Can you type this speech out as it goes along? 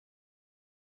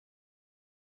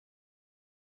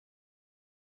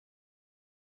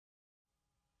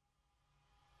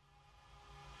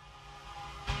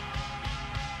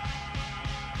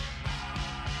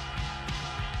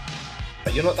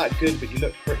Like, you're not that good, but you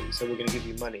look pretty, so we're gonna give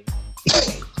you money.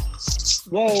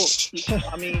 Well,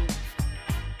 I mean,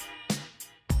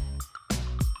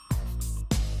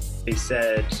 they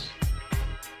said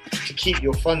to keep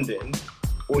your funding,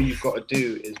 all you've got to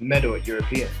do is medal at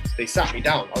Europeans. They sat me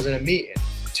down. I was in a meeting.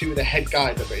 Two of the head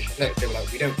guys at British Athletics, they were like,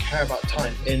 we don't care about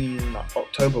time. In like,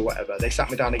 October, whatever, they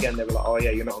sat me down again. They were like, oh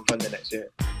yeah, you're not on funding next year.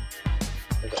 I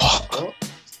was like, what?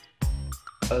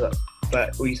 I was like,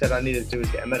 but all you said I needed to do is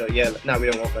get a medal. Yeah, no, we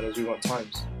don't want medals, we want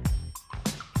times.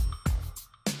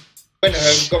 Went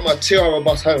home, got my 2-hour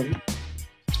bus home,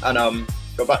 and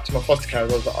got back to my foster care. I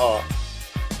was like, oh,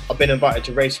 I've been invited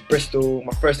to race for Bristol,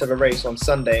 my first ever race on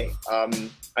Sunday. I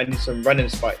need some running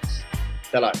spikes.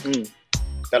 They're like,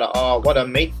 oh, what a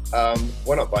mate.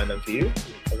 We're not buying them for you.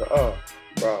 I was like, oh,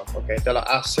 bro, okay. They're like,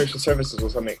 ask social services or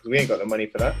something, because we ain't got the money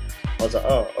for that. I was like,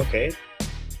 oh, okay.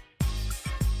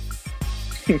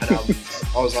 And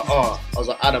I was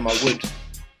like, Adam,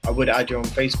 I would add you on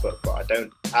Facebook, but I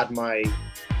don't add my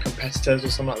competitors or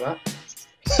something like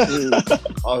that.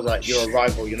 I was like, you're a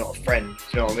rival, you're not a friend. Do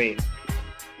you know what I mean?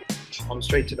 I'm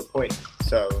straight to the point,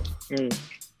 so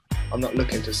I'm not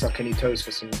looking to suck any toes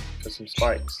for some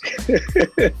spikes.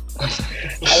 I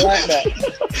like that.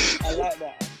 I like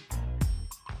that.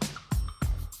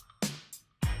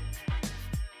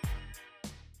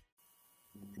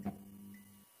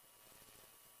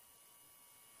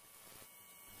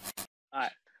 All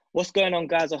right. What's going on,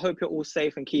 guys? I hope you're all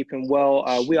safe and keeping well.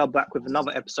 We are back with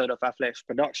another episode of Athletics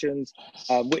Productionz,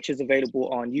 which is available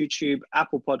on YouTube,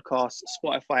 Apple Podcasts,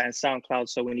 Spotify, and SoundCloud.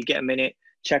 So when you get a minute,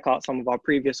 check out some of our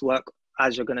previous work,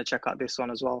 as you're going to check out this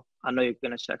one as well. I know you're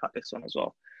going to check out this one as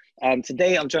well.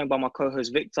 Today, I'm joined by my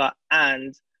co-host Victor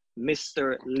and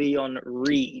Mr. Leon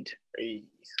REID. Hey.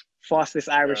 Fastest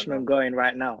Irishman going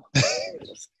right now.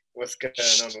 What's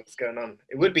going on?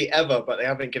 It would be ever, but they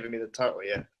haven't given me the title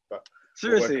yet. But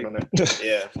seriously? on it.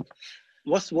 Yeah.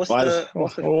 What's the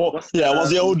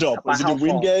old up? Was it a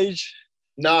wind gauge?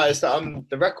 No, it's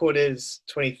the record is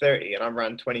 2030 and I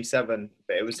ran 27,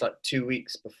 but it was like 2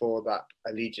 weeks before that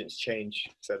allegiance change.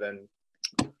 So then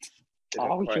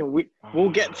we'll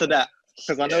get to that,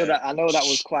 because I know that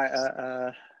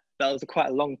was quite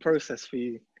a long process for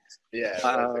you. Yeah,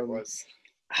 it was.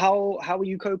 How are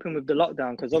you coping with the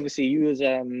lockdown? Because obviously you was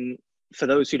for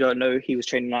those who don't know, he was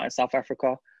training out in South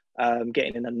Africa,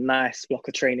 getting in a nice block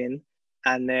of training,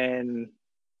 and then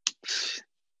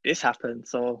this happened.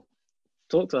 So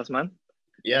talk to us, man.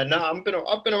 Yeah, no, I've been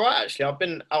alright actually. I've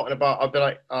been out and about. I've been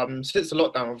like since the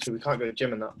lockdown, obviously we can't go to the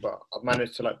gym and that, but I've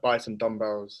managed to like buy some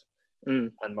dumbbells,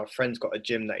 and my friend's got a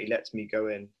gym that he lets me go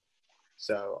in,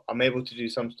 so I'm able to do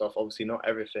some stuff. Obviously not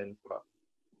everything, but.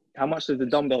 How much did the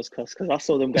dumbbells cost? Because I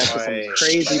saw them go for some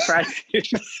crazy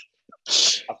prices.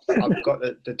 I've got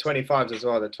the 25s as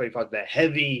well. The 25s, they're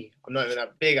heavy. I'm not even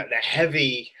that big. They're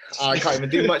heavy. I can't even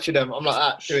do much of them. I'm like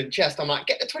that, doing chest. I'm like,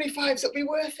 get the 25s. It'll be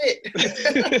worth it.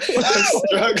 I'm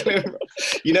struggling, bro.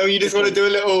 You know, you just want to do a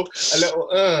little.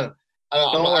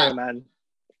 Don't worry, man.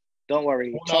 Don't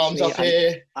worry. Arms up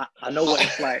here. I know what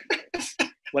it's like.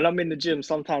 When I'm in the gym,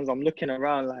 sometimes I'm looking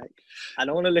around like, I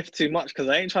don't want to lift too much because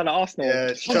I ain't trying to ask no one.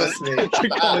 Yeah, trust me.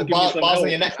 Bars on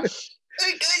your neck. Guys,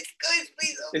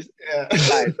 please.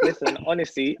 Like, listen,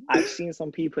 honestly, I've seen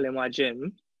some people in my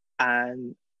gym,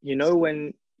 and you know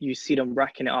when you see them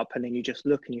racking it up and then you just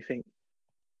look and you think,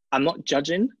 I'm not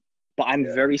judging, but I'm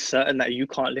very certain that you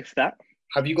can't lift that.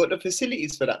 Have you got the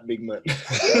facilities for that, big man?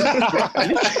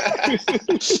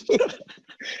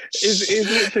 It's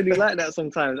literally like that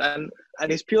sometimes, and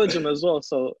it's pure gym as well.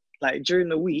 So like during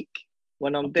the week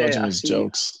when I'm there,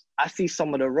 I see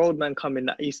some of the roadmen coming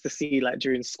that I used to see like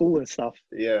during school and stuff.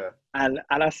 Yeah. And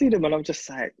I see them and I'm just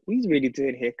like, what are you really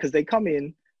doing here? Because they come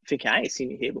in thinking, I ain't seen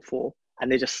you here before,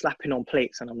 and they're just slapping on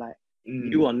plates, and I'm like,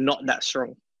 you are not that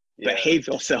strong. Yeah. Behave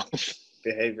yourself.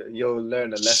 You'll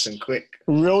learn a lesson quick.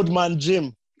 Roadman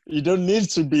gym. You don't need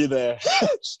to be there.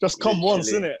 Just come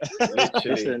once, innit?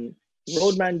 Listen,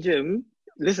 roadman gym.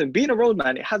 Listen, being a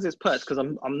roadman, it has its perks, because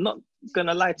I'm not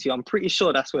gonna lie to you. I'm pretty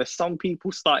sure that's where some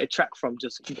people started track from,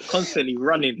 just constantly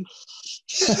running,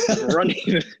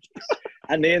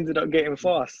 and they ended up getting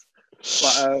fast.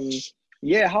 But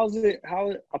yeah, how's it?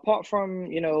 How, apart from,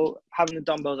 you know, having the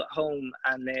dumbbells at home,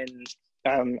 and then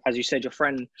as you said, your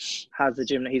friend has the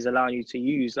gym that he's allowing you to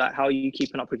use, like, how are you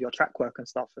keeping up with your track work and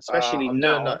stuff, especially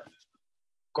now?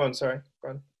 Go on, sorry. Go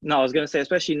on. No, I was going to say,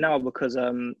 especially now, because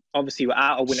obviously we're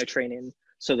out of winter training,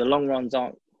 so the long runs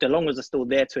are still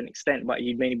there to an extent, but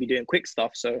you'd mainly be doing quick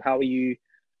stuff. So how are you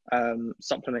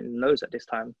supplementing those at this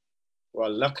time?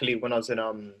 Well, luckily when I was in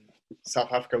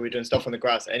South Africa, we were doing stuff on the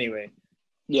grass anyway.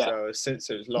 Yeah. So since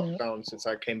it was locked down, since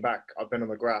I came back, I've been on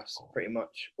the grass pretty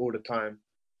much all the time.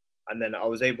 And then I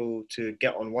was able to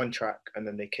get on one track, and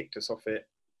then they kicked us off it,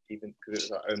 even because it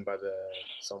was like owned by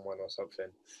someone or something.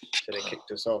 So they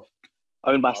kicked us off.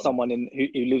 Owned by someone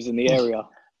who lives in the area.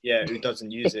 Yeah, who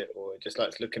doesn't use it or just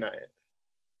likes looking at it.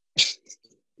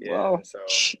 Yeah, well, so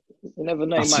you never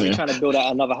know. You might be trying to build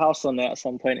out another house on there at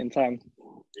some point in time.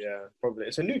 Yeah, probably.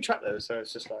 It's a new track though, so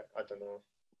it's just like, I don't know.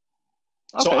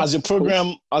 So Okay, has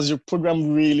your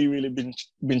program really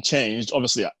been changed?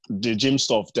 Obviously, the gym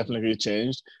stuff definitely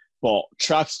changed, but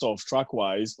track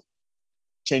wise,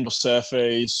 change of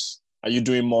surface. Are you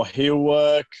doing more hill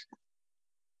work?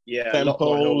 Yeah, tempos? a lot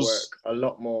more hill work, a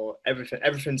lot more everything.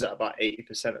 Everything's at about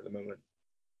 80% at the moment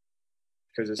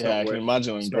because it's I can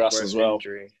imagine on grass as well.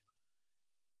 Injury.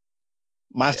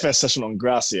 My first session on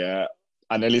grass, I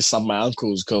nearly snapped my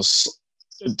ankles because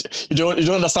you don't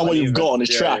understand what you've got on the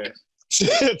track.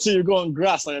 Till you go on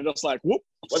grass and you're just like, whoop.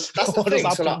 Well, that's the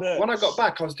thing. So like, when I got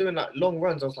back, I was doing like long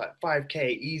runs. I was like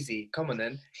 5K easy. Come on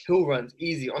then. Hill runs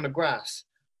easy on the grass.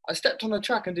 I stepped on the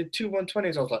track and did 2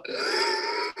 120s. I was like,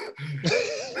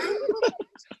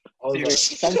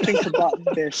 there's something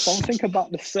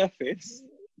about the surface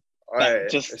that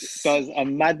just does a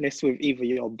madness with either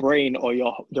your brain or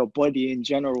your body in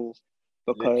general.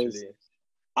 Because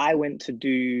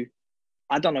literally.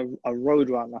 I done a road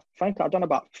run. I think I'd done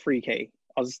about 3K.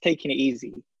 I was taking it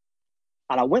easy.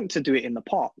 And I went to do it in the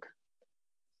park.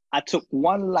 I took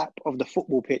one lap of the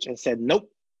football pitch and said,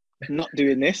 nope, not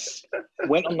doing this.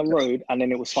 Went on the road and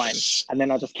then it was fine. And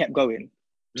then I just kept going.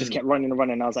 Just kept running and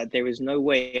running. I was like, there is no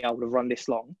way I would have run this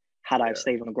long had I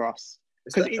stayed on the grass.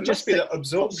 Because it just be the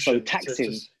absorption. So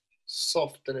taxing. It's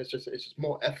soft and it's just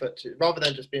more effort rather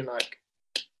than just being like,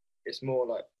 it's more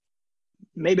like.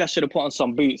 Maybe I should have put on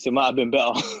some boots. It might have been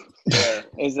better. Yeah.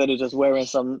 Instead of just wearing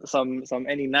some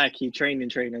any Nike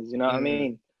trainers, you know what I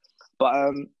mean?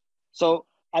 But so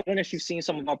I don't know if you've seen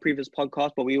some of our previous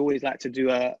podcasts, but we always like to do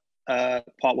a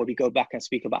part where we go back and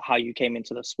speak about how you came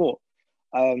into the sport.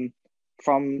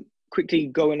 From quickly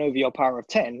going over your power of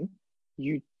 10,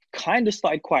 you kind of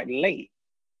started quite late.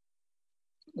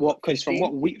 Because from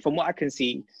what I can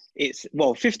see, it's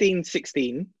 15,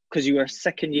 16, because you were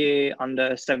second year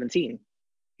under 17.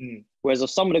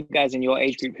 Whereas some of the guys in your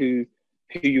age group who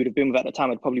you would have been with at the time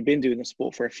had probably been doing the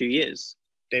sport for a few years.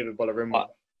 David Bolarimo.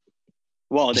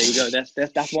 Well, there you go.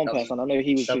 That's one person. I know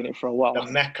he was doing it for a while.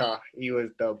 The Mecca. He was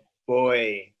the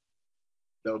boy.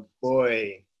 The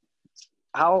boy.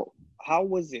 How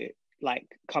was it like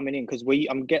coming in? Because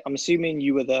I'm assuming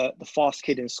you were the fast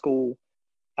kid in school,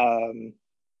 and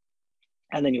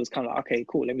then it was kind of like, okay,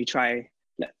 cool. Let me try.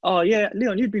 Oh yeah,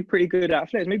 Leon, you'd be pretty good at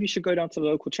athletics. Maybe you should go down to the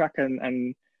local track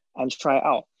and try it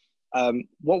out.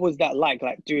 What was that like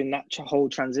doing that whole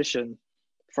transition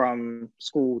from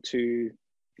school to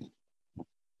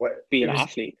being an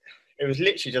athlete? It was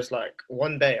literally just like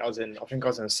one day I think I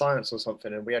was in science or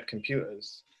something, and we had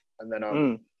computers, and then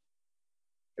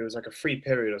it was like a free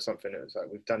period or something. It was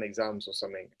like we've done exams or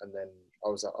something, and then I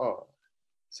was like, oh,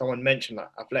 someone mentioned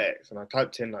like athletics, and I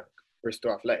typed in like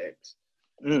Bristol Athletics,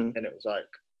 and it was like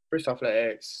Bristol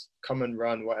Athletics, come and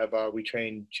run, whatever. We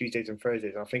train Tuesdays and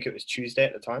Thursdays, and I think it was Tuesday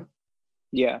at the time.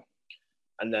 Yeah.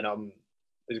 And then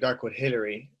there's a guy called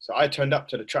Hillary, so I turned up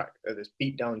to the track, this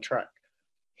beat down track,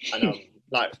 and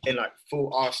like in like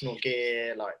full Arsenal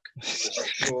gear, like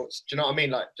shorts. Do you know what I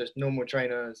mean? Like just normal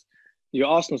trainers. You're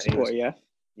Arsenal supporter, yeah?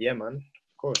 Yeah, man.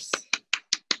 Of course.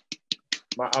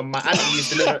 My auntie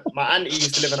used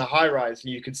to live in a high rise,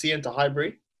 and you could see into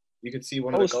Highbury. You could see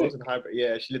one of the goals in Highbury.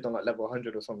 Yeah, she lived on like level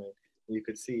 100 or something. You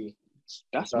could see.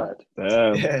 That's mad.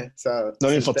 Yeah. So no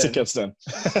need for tickets then.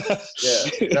 Yeah,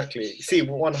 exactly. You see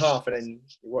one half, and then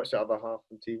you watch the other half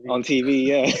on TV. On TV,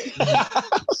 yeah.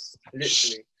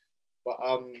 Literally.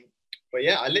 But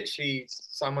yeah, I literally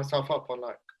signed myself up on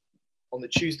the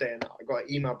Tuesday, and I got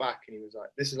an email back, and he was like,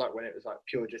 this is like when it was like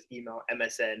pure just email,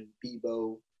 MSN,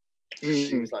 Bebo.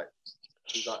 He was like,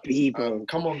 Bebo.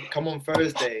 Come on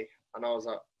Thursday. And I was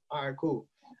like, all right, cool.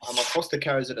 And my foster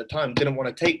carers at the time didn't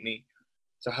want to take me,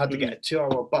 so I had to get a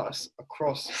 2-hour bus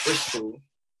across Bristol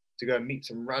to go and meet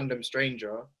some random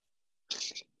stranger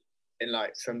in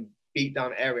like some beat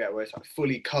down area where it's like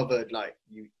fully covered. Like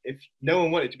if no one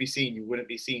wanted to be seen, you wouldn't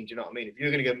be seen. Do you know what I mean? If you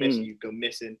were gonna go missing, you'd go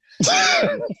missing.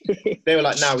 They were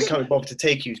like, "Nah, we can't bother to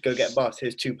take you. Go get a bus.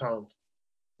 Here's £2."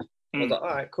 I was like, "All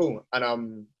right, cool."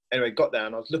 And anyway, got there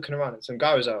and I was looking around and some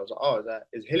guy was there. I was like, "Oh,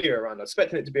 is Hillary around?" I was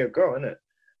expecting it to be a girl, innit?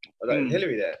 I was like, "Is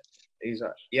Hillary there?" He's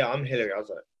like, "Yeah, I'm Hillary." I was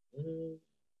like,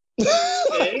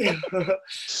 okay.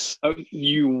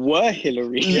 You were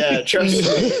Hillary. Yeah, trust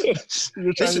me.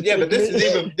 You're trying to But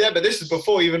take me. this is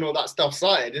before even all that stuff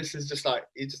started. This is just like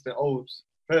he's just an old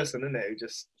person, isn't it? Who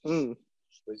just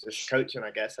was just coaching,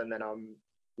 I guess. And then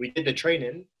we did the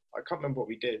training. I can't remember what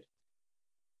we did,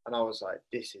 and I was like,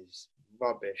 "This is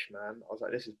rubbish, man." I was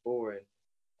like, "This is boring."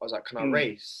 I was like, "Can I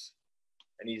race?"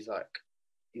 And he's like,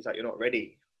 "You're not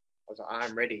ready." I was like,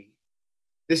 "I'm ready."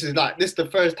 This is the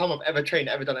first time I've ever trained,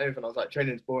 ever done anything. I was like,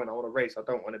 training's boring. I want to race. I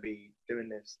don't want to be doing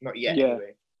this. Not yet,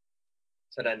 anyway.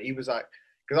 So then he was like,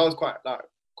 because I was quite like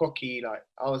cocky. Like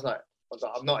I was like,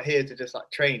 I'm not here to just like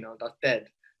train. That's dead.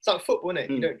 It's like football, innit?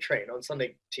 You don't train on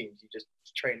Sunday teams. You just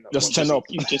train. Like, Just turn up.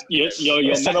 You're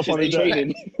Stand up on the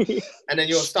training. And then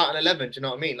you're starting 11. Do you know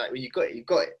what I mean? Like when you got it, you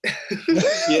got it.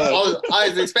 Yeah. I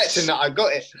was expecting that I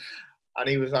got it, and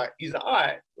he's like, all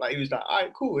right. Like he was like, all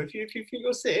right, cool. If you think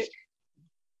you're sick,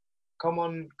 come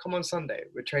on Sunday.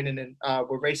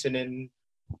 We're racing in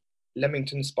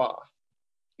Leamington Spa.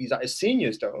 He's like, it's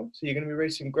seniors though, so you're gonna be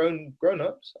racing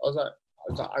grown-ups. I was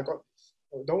like, I got this.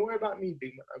 Don't worry about me,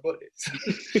 big man. I got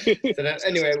this. So then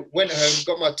anyway, went home,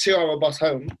 got my 2-hour bus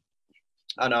home,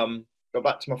 and got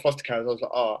back to my foster care. I was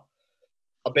like,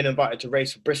 I've been invited to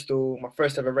race for Bristol, my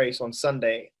first ever race on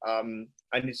Sunday. I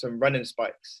need some running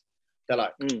spikes. They're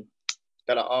like,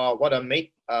 oh, what a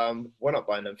mate. We're not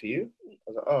buying them for you. I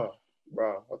was like, oh,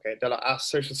 bro, okay. They're like, ask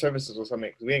social services or something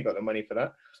because we ain't got the money for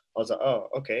that. I was like, oh,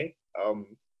 okay.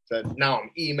 So now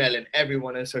I'm emailing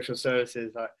everyone in social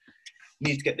services like,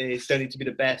 need to get this, don't need to be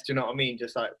the best, you know what I mean?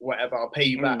 Just like whatever, I'll pay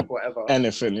you back, whatever.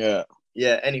 Anything, yeah.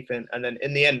 Yeah, anything. And then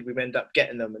in the end, we ended up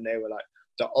getting them, and they were like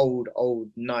the old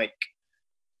Nike.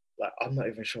 Like I'm not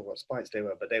even sure what spikes they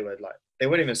were, but they weren't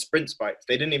even sprint spikes.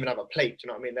 They didn't even have a plate. Do you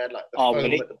know what I mean? They had like the foam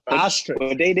at the back.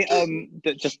 Were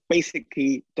they just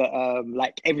basically the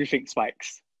like everything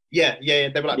spikes? Yeah.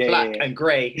 They were like black and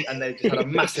grey, and they just had a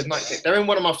massive Nike plate. They're in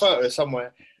one of my photos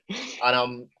somewhere,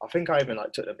 and I think I even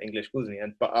like took them English schools in the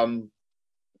end. But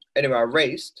anyway, I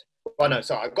raced. Well, no,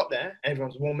 so I got there.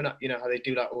 Everyone's warming up. You know how they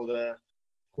do like all the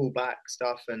pullback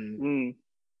stuff and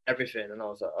everything. And I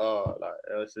was like, oh, like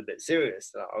it was a bit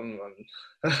serious. Like,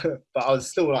 but I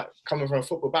was still like coming from a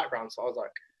football background, so I was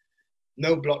like,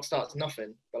 no block starts,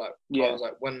 nothing. But like, I was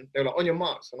like, when they were like on your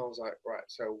marks, and I was like, right,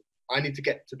 so I need to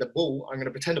get to the ball. I'm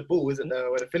gonna pretend the ball isn't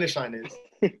where the finish line is,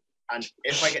 and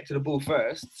if I get to the ball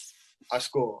first, I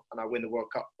score and I win the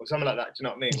World Cup or something like that. Do you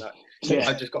know what I mean? Like,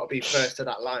 I just got to be first to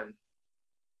that line.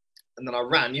 And then I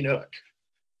ran, you know, like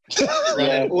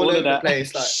running all over the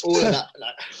place, like all of that,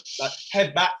 like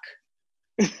head back.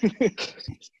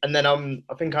 And then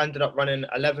I think I ended up running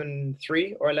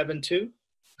 11.3 or 11.2,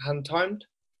 hand timed.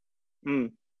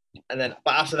 And then,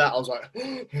 but after that, I was like,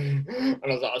 and I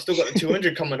was like, I still got the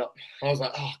 200 coming up. I was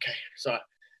like, oh, okay,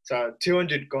 so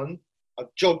 200 gone. I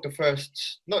jogged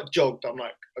not jogged, I'm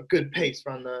like a good pace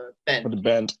around the bend. For the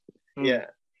bend. Yeah.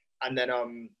 And then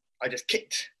I just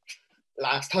kicked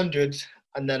last 100,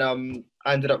 and then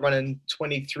I ended up running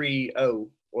 23.0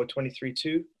 or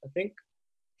 23.2, I think.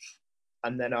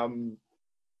 And then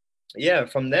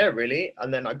from there really.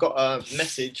 And then I got a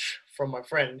message from my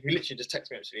friend who literally just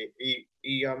texted me actually.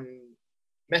 He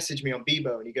messaged me on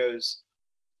Bebo, and he goes,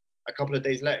 a couple of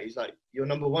days later, he's like, you're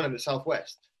number 1 in the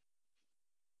Southwest.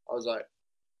 I was like,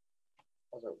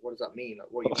 what does that mean? Like,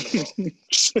 what are you on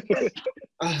about?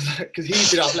 I was like, because he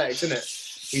did athletics, isn't it?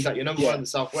 He's like, you're number 1 in the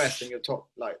Southwest, and you're top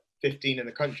like 15 in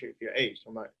the country for your age.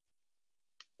 I'm like,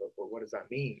 but what does that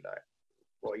mean? Like,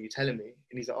 what are you telling me?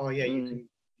 And he's like, oh yeah, you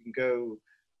can go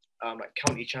like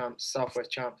county champs, Southwest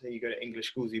champs, and you go to English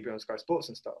schools, you be on Sky Sports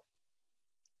and stuff.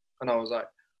 And I was like,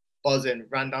 buzzing,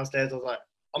 ran downstairs. I was like,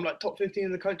 I'm like top 15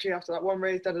 in the country after that one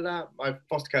race. Da. My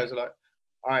foster carers were like,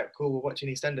 all right, cool, we're watching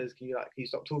EastEnders. Can you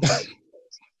stop talking?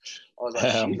 I was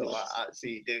like, you look like that,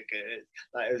 see, dude,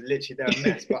 like it was literally their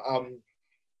mess.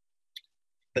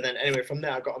 But then anyway, from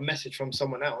there, I got a message from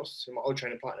someone else, my old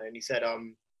training partner, and he said,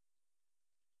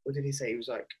 what did he say? He was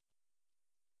like,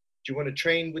 do you want to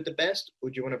train with the best,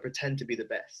 or do you want to pretend to be the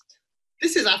best?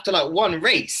 This is after like one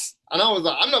race. And I was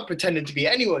like, I'm not pretending to be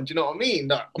anyone. Do you know what I mean?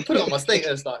 Like, I put it on my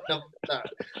status, like, no,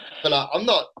 but like, I'm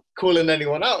not calling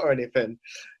anyone out or anything.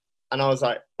 And I was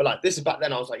like, but like, this is back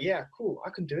then. I was like, yeah, cool, I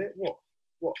can do it. What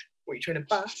are you training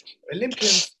back?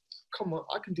 Olympians, come on,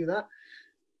 I can do that.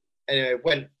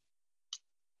 Anyway,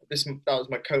 that was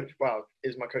my coach. Well,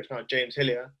 is my coach now, James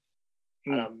Hillier.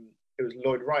 And it was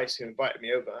Lloyd Rice who invited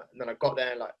me over. And then I got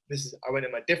there, and like, I went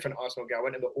in my different Arsenal gear. I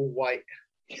went in the all white.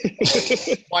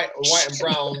 white and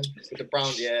brown with the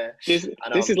brown, yeah.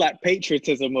 This is like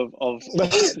patriotism of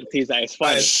teams that is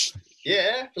fine.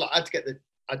 Yeah, like I had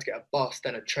to get a bus,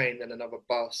 then a train, then another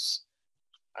bus,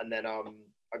 and then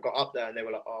I got up there and they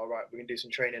were like, "Oh, right, we can do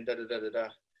some training, da da da da da."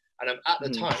 And at the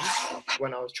time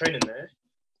when I was training there,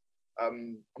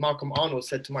 Malcolm Arnold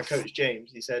said to my coach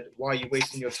James, he said, "Why are you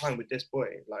wasting your time with this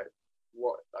boy?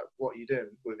 What are you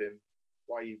doing with him?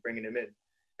 Why are you bringing him in?"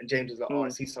 And James was like, "Oh, I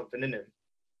see something in him."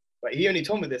 But he only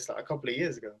told me this like a couple of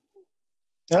years ago.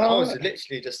 And I was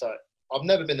literally just like, I've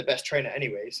never been the best trainer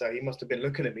anyway, so he must have been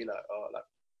looking at me like, "Oh, like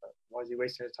why is he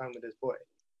wasting his time with this boy?"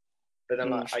 But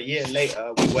then like a year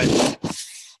later, we went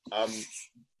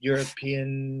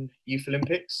European Youth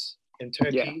Olympics in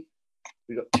Turkey. Yeah.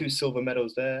 We got 2 silver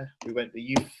medals there. We went to the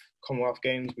Youth Commonwealth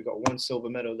Games. We got 1 silver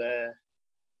medal there.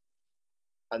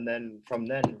 And then from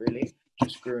then, really,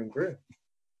 just grew and grew.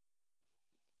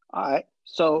 All right.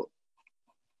 So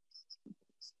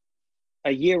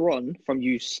a year on from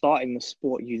you starting the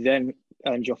sport, you then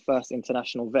earned your first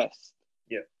international vest.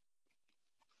 Yeah.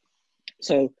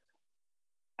 So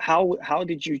how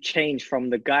did you change from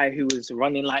the guy who was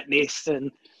running like this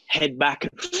and head back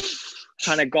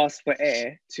trying to gasp for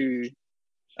air to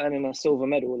earning a silver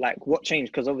medal? Like, what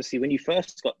changed? Because obviously when you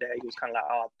first got there, you was kind of like,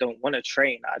 "Oh, I don't want to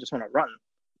train. I just want to run."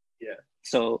 Yeah.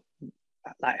 So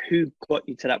like, who got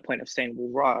you to that point of saying, "Well,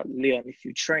 right, Leon, if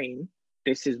you train,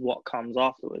 this is what comes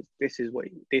afterwards. This is where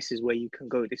you can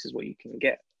go. This is what you can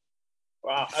get"?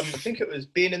 Well, I think it was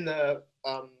being in the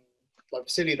like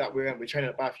facility that we were in. We trained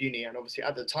at Bath Uni, and obviously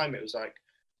at the time it was like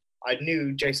I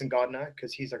knew Jason Gardner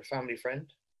because he's like a family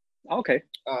friend. Okay.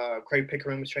 Craig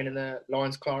Pickering was training there.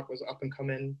 Lawrence Clark was up and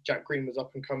coming. Jack Green was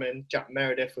up and coming. Jack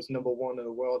Meredith was #1 in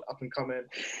the world, up and coming.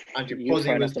 Andrew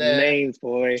Posey was there. Names,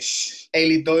 boy.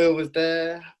 Ailey Doyle was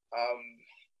there.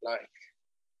 Like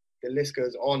the list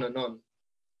goes on and on.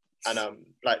 And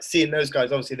like seeing those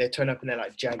guys, obviously they turn up in their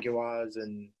like Jaguars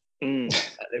and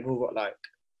they've all got like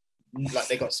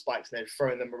they got spikes and they're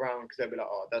throwing them around because they'll be like,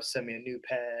 "Oh, they'll send me a new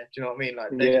pair." Do you know what I mean? Like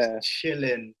they're just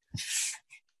chilling.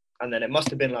 And then it must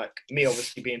have been like me,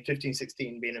 obviously being 15,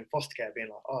 16, being in foster care, being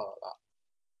like, "Oh, like,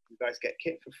 you guys get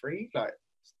kit for free? Like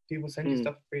people send you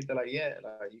stuff for free?" They're like, "Yeah,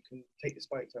 like you can take the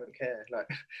spikes, I don't care." Like,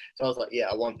 so I was like, "Yeah,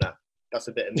 I want that. That's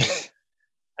a bit of me."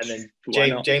 And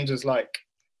then James was like,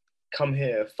 "Come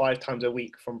here 5 times a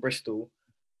week from Bristol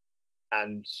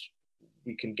and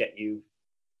we can get you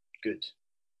good."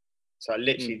 So I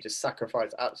literally just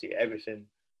sacrificed absolutely everything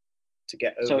to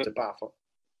get over to Bath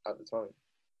at the time.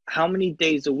 How many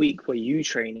days a week were you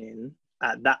training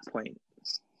at that point?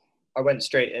 I went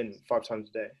straight in 5 times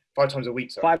a day. 5 times a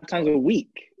week, sorry. 5 times a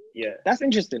week? Yeah. That's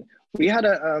interesting. We had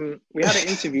an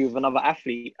interview with another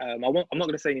athlete. I'm not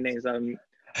going to say any names.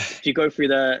 If you go through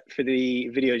the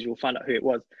videos, you'll find out who it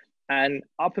was. And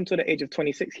up until the age of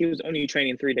 26, he was only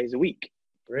training 3 days a week.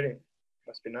 Really?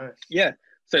 Must be nice. Yeah.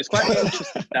 So it's quite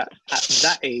interesting that at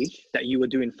that age that you were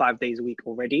doing 5 days a week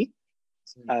already.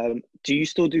 Do you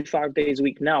still do 5 days a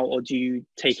week now, or do you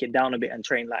take it down a bit and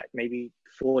train like maybe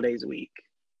 4 days a week?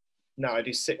 No, I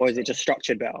do 6. Or is it just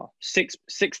structured better? 6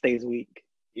 days a week.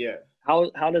 Yeah.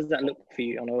 How does that look for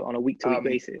you on a week-to-week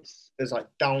basis? There's like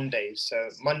down days. So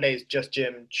Monday's just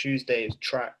gym, Tuesday is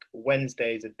track,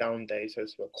 Wednesday's a down day, so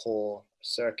it's a core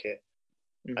circuit,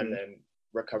 and then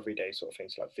recovery day sort of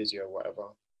things like physio or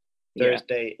whatever.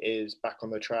 Thursday is back on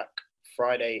the track.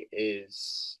 Friday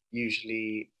is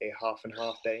usually a half and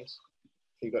half days.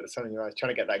 You've got the sun in your eyes,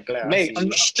 trying to get that glare. Mate,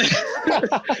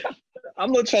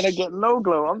 I'm not trying to get no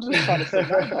glow. I'm just trying to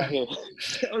survive out here.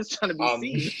 I was trying to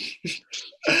be seen.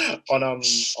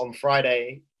 On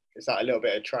Friday, it's like a little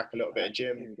bit of track, a little bit of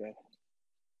gym.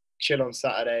 Chill on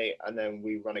Saturday, and then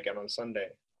we run again on Sunday.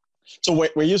 So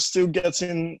were you still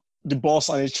getting the bus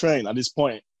and the train at this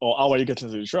point, or how are you getting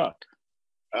to the track?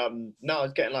 No, I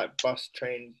was getting like bus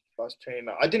train.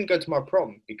 Like, I didn't go to my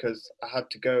prom because I had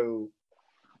to go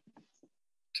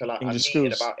to like a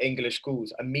meeting about English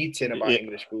schools.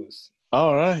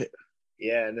 All right.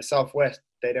 Yeah, in the Southwest,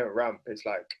 they don't ramp. It's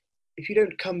like, if you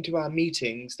don't come to our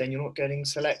meetings, then you're not getting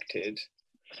selected.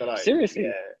 So like,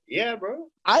 seriously? Yeah,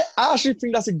 bro. I actually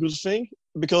think that's a good thing,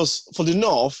 because for the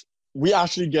North, we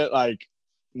actually get like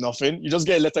nothing. You just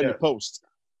get a letter in the post.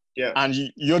 Yeah. And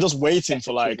you're just waiting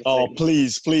for like, "Oh,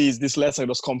 please, this letter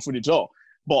just come through the door."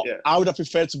 But I would have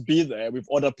preferred to be there with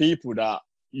other people that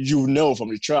you know from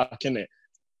the track, innit?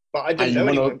 But I didn't know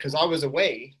anyone because I was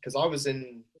away, because I was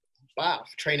in Bath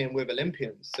training with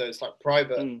Olympians. So it's like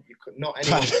private. You could not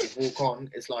anyone could walk on.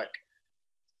 It's like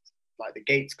the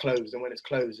gates closed, and when it's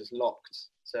closed, it's locked.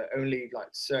 So only like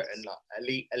certain like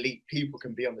elite people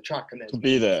can be on the track and then to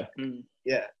be there.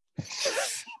 Yeah.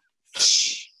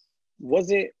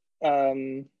 Was it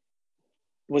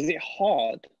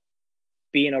hard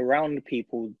being around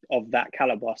people of that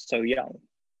caliber so young?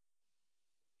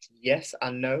 Yes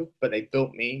and no, but they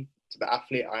built me to the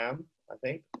athlete I am. I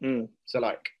think. Mm. So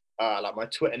like my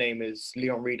Twitter name is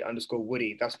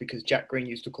LeonReid_Woody. That's because Jack Green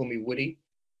used to call me Woody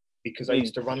because I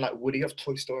used to run like Woody of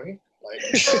Toy Story, like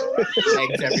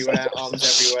legs everywhere, arms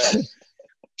everywhere.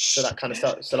 So that kind of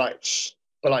stuff. So like,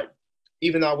 but like,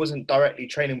 even though I wasn't directly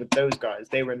training with those guys,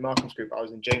 they were in Malcolm's group. I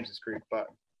was in James's group, but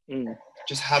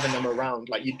just having them around,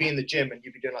 like you'd be in the gym and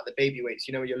you'd be doing like the baby weights.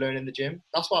 You know, when you're learning the gym.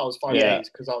 That's why I was 5 days,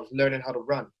 because I was learning how to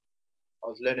run. I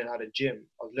was learning how to gym.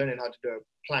 I was learning how to do a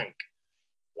plank.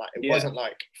 Like it wasn't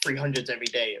like 300s every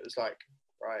day. It was like,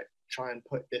 right, try and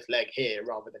put this leg here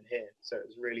rather than here. So it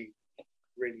was really,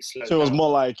 really slow. So it was more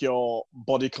like your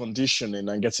body conditioning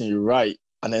and getting you right,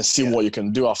 and then see what you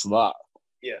can do after that.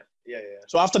 Yeah.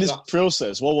 So after this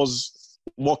process, what was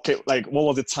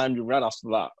the time you ran after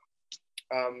that?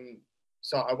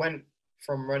 So I went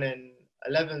from running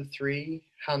 11:3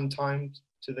 hand timed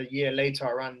to the year later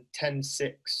I ran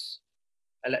 10:6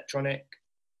 electronic.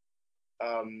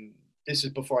 This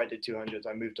is before I did 200s.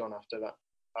 I moved on after that.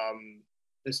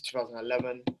 This is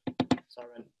 2011. So I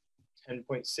ran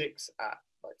 10.6 at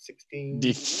like 16.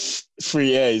 The 3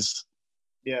 years.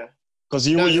 Yeah. Because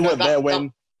you were there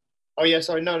when. Oh yeah,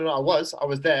 sorry. No. I was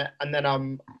there, and then I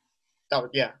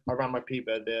ran my PB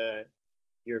at the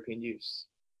European Youths.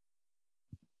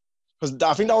 Because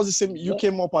I think that was the same. You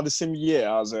came up at the same year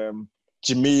as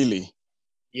Jamili.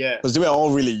 Yeah. Because they were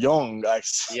all really young, like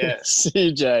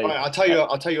CJ. Right, I'll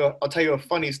tell you a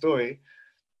funny story.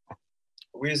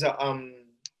 We was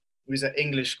at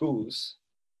English schools,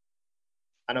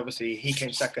 and obviously he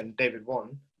came second, David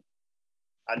won,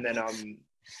 and then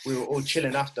we were all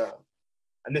chilling after,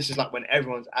 and this is like when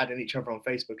everyone's adding each other on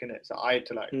Facebook, innit? So I had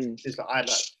to I had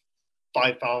like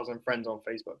 5,000 friends on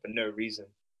Facebook for no reason,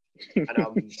 and I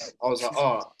was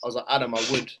like Adam,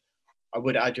 I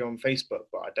would add you on Facebook,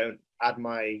 but I don't add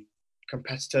my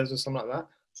competitors or something like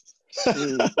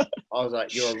that. I was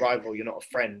like, you're a rival, you're not a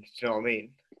friend. Do you know what I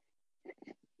mean?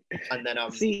 And then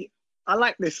see, I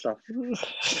like this stuff.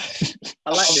 I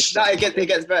like this. No, it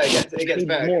gets better. It gets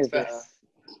better.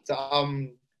 So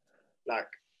like,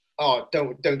 oh,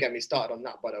 don't get me started on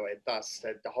that. By the way, that's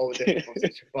the whole different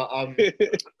conversation. But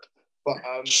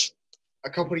a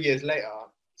couple of years later,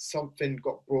 something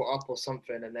got brought up or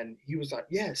something, and then he was like,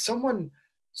 yeah, someone,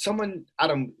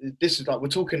 Adam, this is like, we're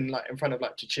talking like in front of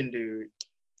like Chichindu,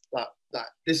 like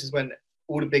this is when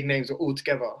all the big names were all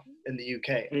together in the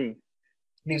UK. And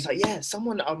he was like, yeah,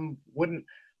 someone wouldn't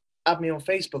add me on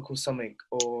Facebook or something,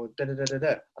 or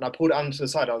da-da-da-da-da. And I pulled it onto the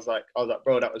side. I was like,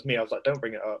 bro, that was me. I was like, don't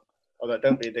bring it up. I was like,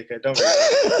 don't be a dickhead, don't bring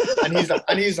it up.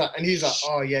 and he's like,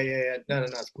 oh yeah. No,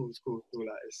 it's cool.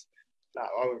 Like, it's, like,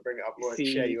 I wouldn't bring it up. I would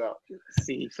share you up.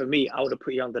 See, for me, I would have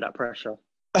put you under that pressure.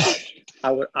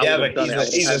 But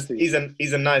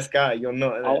he's a nice guy. You're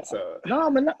not. So. No,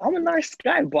 I'm a nice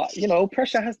guy, but you know,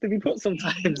 pressure has to be put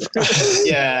sometimes.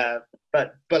 Yeah,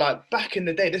 but like back in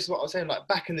the day, this is what I was saying. Like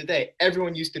back in the day,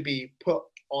 everyone used to be put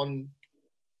on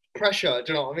pressure.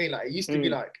 Do you know what I mean? Like it used to be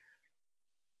like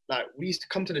we used to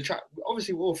come to the track.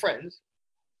 Obviously, we're all friends,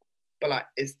 but like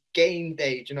it's game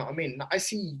day. Do you know what I mean? Like, I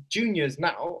see juniors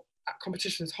now at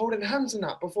competitions holding hands and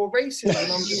that before races,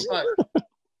 and I'm just like.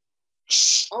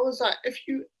 I was like, if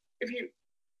you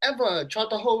ever tried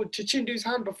to hold Chichindu's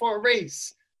hand before a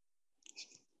race,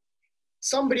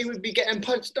 somebody would be getting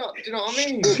punched up. Do you know what I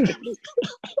mean?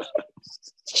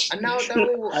 And now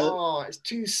they're all, it's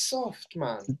too soft,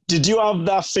 man. Did you have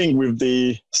that thing with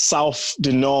the South,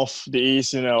 the North, the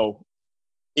East, you know,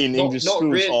 in English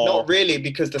schools? Not really,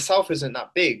 because the South isn't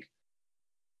that big.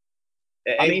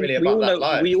 It ain't really about that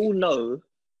life. We all know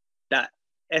that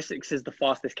Essex is the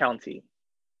fastest county,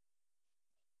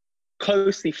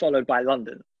 closely followed by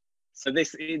London. So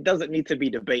it doesn't need to be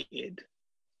debated.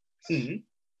 I'm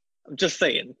just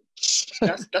saying.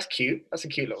 That's cute. That's a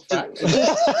cute little fact.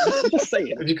 Just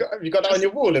saying. Have you got that on your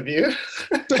wall? Have you?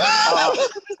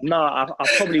 No, I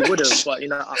probably would have, but you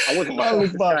know, I wasn't the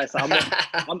fastest guy, so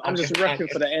I'm just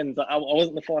repping for the ends. I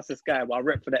wasn't the fastest guy, but I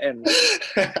rep for the ends.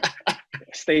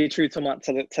 Stay true to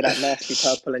that nasty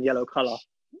purple and yellow color.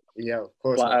 Yeah, of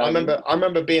course. But, I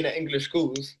remember being at English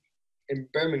schools in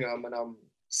Birmingham, and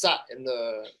sat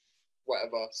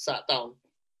down.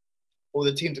 All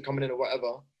the teams are coming in or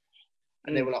whatever,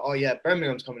 and they were like, "Oh yeah,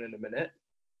 Birmingham's coming in a minute."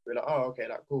 We're like, "Oh okay,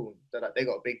 like cool." They're like, "They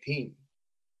got a big team."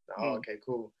 Like, oh okay,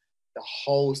 cool. The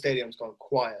whole stadium's gone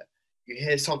quiet. You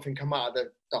hear something come out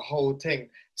of the whole thing.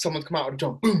 Someone's come out of the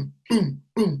drum, boom, boom,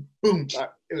 boom, boom.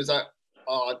 Like it was like,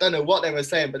 I don't know what they were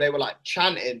saying, but they were like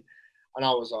chanting, and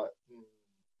I was like.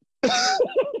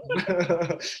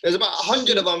 There's about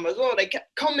 100 of them as well. They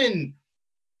kept coming.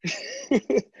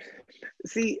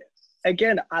 See,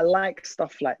 again, I like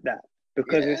stuff like that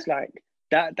because it's like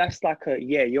that's like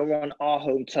you're on our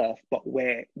home turf, but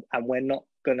we're not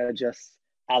gonna just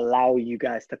allow you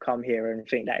guys to come here and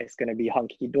think that it's gonna be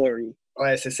hunky dory. Oh,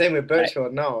 it's the same with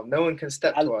Birchfield now. No one can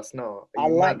step to us now. I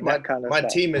like that kind of my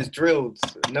stuff. team is drilled.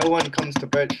 No one comes to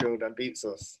Birchfield and beats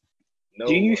us.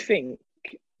 Do you think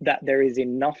that there is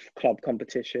enough club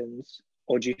competitions,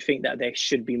 or do you think that there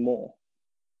should be more?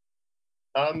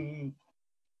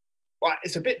 Well,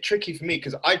 it's a bit tricky for me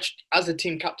because as a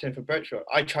team captain for Birchfield,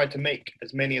 I try to make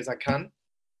as many as I can,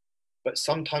 but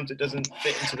sometimes it doesn't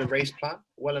fit into the race plan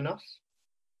well enough.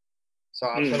 So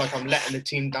I feel like I'm letting the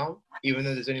team down, even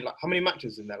though there's only how many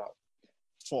matches in there?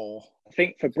 4. I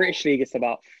think for British League it's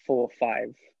about 4 or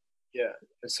 5. Yeah.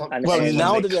 Well,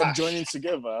 now that they're joining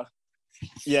together,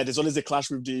 there's always a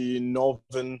clash with the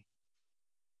Northern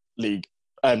League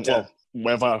and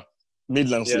wherever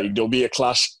Midlands League. There'll be a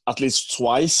clash at least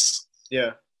twice.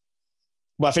 Yeah.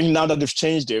 But I think now that they've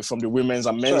changed it from the women's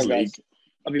and men's league,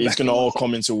 it's gonna all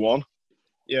come into one.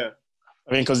 Yeah.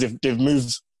 I mean, because they've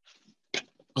moved.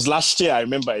 Because last year, I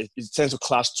remember it tends to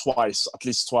clash twice, at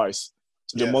least twice.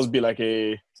 So there must be like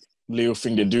a little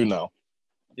thing they do now.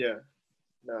 Yeah.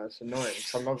 No, it's annoying.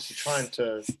 So I'm obviously trying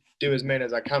to do as many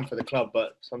as I can for the club,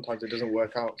 but sometimes it doesn't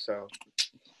work out. So,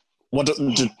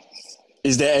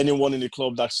 is there anyone in the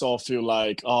club that sort of feel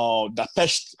like,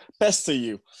 that pester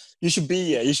you? You should be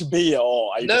here. You should be here.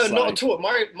 Or no, not at all.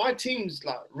 My team's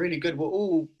like really good. We're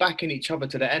all backing each other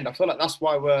to the end. I feel like that's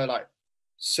why we're like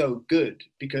so good,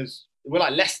 because we're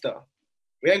like Leicester.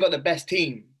 We ain't got the best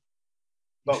team,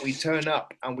 but we turn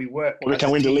up and we work. We can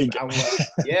win the league.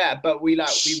 But we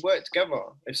work together.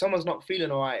 If someone's not feeling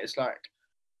all right, it's like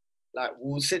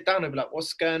we'll sit down and be like,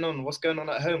 what's going on? What's going on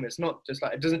at home? It's not just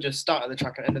like, it doesn't just start at the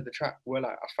track and end of the track. We're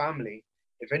like a family.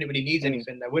 If anybody needs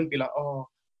anything, they wouldn't be like, oh,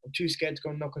 I'm too scared to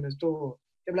go and knock on his door.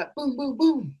 They'd be like, boom, boom,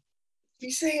 boom. What are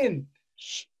you saying?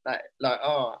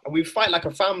 And we fight like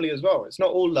a family as well. It's not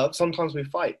all love. Sometimes we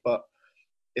fight, but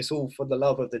it's all for the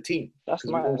love of the team. That's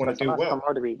nice. We all want to do well.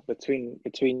 Camaraderie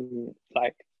between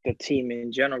like the team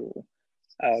in general.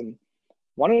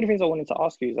 One of the things I wanted to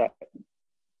ask you is that,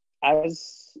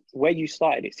 as where you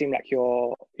started, it seemed like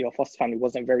your foster family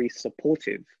wasn't very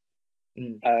supportive.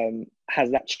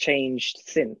 Has that changed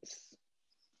since?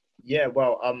 Yeah,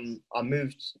 well, I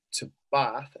moved to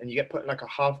Bath, and you get put in like a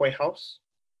halfway house.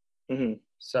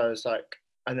 So it's like,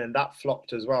 and then that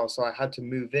flopped as well. So I had to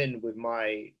move in with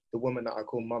the woman that I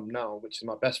call mum now, which is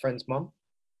my best friend's mum.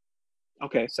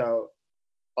 Okay. So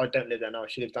I don't live there now.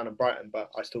 She lives down in Brighton, but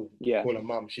I still call her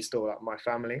mum. She's still like my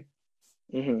family.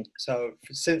 So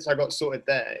since I got sorted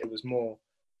there, it was more,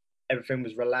 everything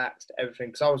was relaxed,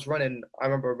 everything. Because I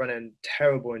remember running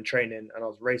terrible in training, and I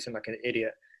was racing like an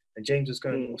idiot. And James was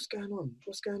going, what's going on?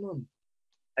 What's going on?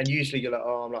 And usually you're like,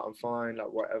 I'm fine,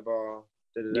 like whatever.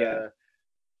 Yeah.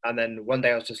 And then one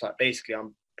day I was just like, basically,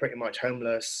 I'm pretty much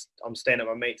homeless. I'm staying at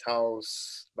my mate's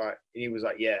house. Like, and he was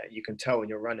like, yeah, you can tell when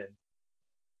you're running.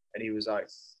 And he was like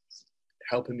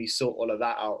helping me sort all of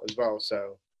that out as well.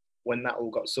 So when that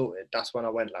all got sorted, that's when I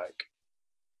went like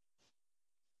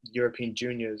European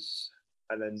juniors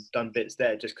and then done bits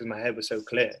there just because my head was so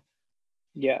clear.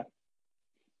 Yeah.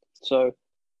 So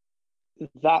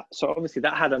obviously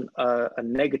that had a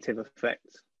negative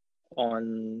effect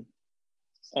on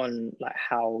like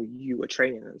how you were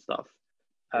training and stuff.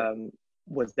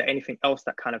 Was there anything else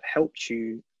that kind of helped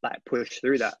you like push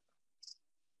through that?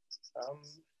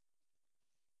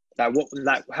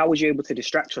 How was you able to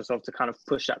distract yourself to kind of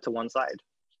push that to one side?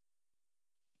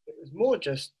 It was more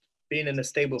just being in a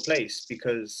stable place,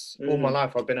 because all my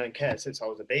life I've been on care since I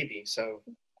was a baby. So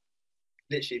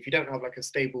literally, if you don't have like a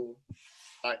stable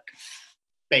like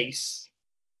base,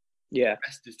 the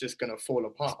rest is just gonna fall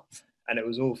apart. And it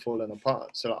was all falling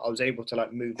apart. So I was able to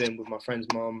like move in with my friend's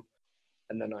mom,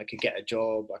 and then I could get a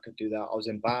job. I could do that. I was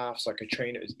in Bath, so I could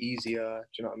train. It was easier. Do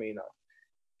you know what I mean?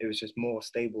 It was just more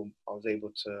stable. I was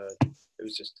able to. It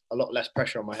was just a lot less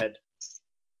pressure on my head.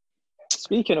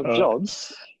 Speaking of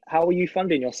jobs, how are you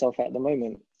funding yourself at the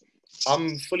moment?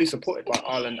 I'm fully supported by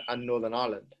Ireland and Northern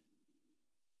Ireland.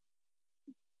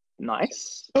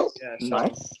 Nice. Yeah, so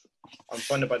nice. I'm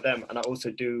funded by them, and I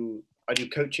also do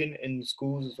coaching in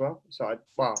schools as well. So I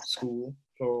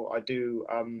do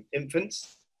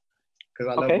infants, because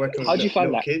I love working with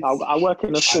little kids. I work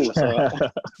in a school, so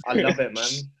I love it,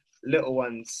 man. Little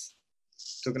ones,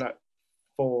 talking like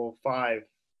 4, 5.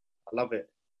 I love it.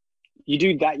 You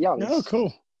do that young? Oh,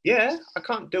 cool. Yeah, I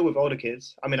can't deal with older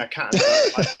kids. I mean, I can.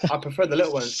 But I prefer the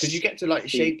little ones, because you get to like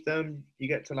shape them. You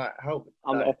get to like help.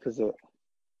 I'm the opposite.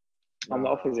 I'm the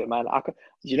opposite, man.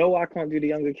 You know why I can't do the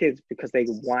younger kids? Because they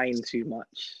whine too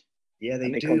much. Yeah, they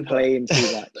do. Complain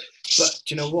too much. But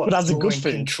do you know what? But that's a You're good in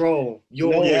thing. control.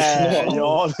 No, Yeah, it's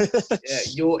not. Yeah,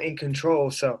 you're in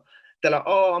control. So they're like,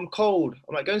 oh, I'm cold.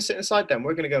 I'm like, go and sit inside then.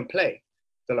 We're going to go and play.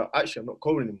 They're like, actually, I'm not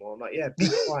cold anymore. I'm like, yeah, be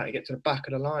quiet and get to the back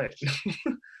of the line.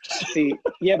 See,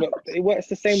 yeah, but it works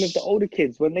the same with the older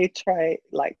kids. When they try,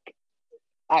 like,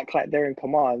 act like they're in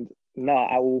command, nah,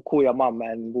 I will call your mum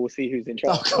and we'll see who's in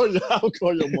charge. I'll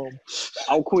call your mom.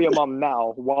 I'll call your mum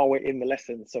now while we're in the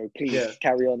lesson. So please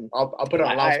carry on. I'll put it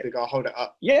on loudspeaker. I'll hold it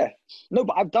up. Yeah. No,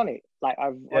 but I've done it. Like,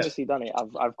 I've honestly done it.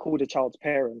 I've called a child's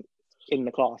parent in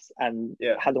the class and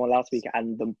had them on loudspeaker,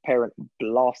 and the parent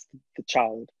blasted the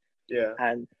child. Yeah.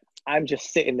 And I'm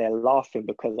just sitting there laughing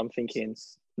because I'm thinking,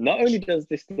 not only does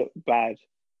this look bad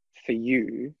for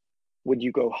you when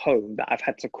you go home that I've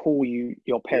had to call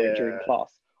your parent during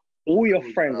class, all your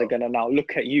friends are going to now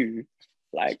look at you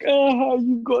like, oh,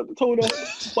 you got told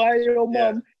off by your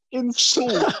mum in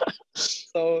school.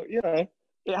 So, you know,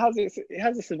 it has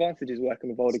its advantages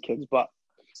working with older kids, but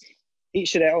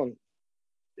each to their own.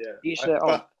 Yeah. Each to their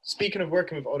own. But speaking of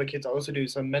working with older kids, I also do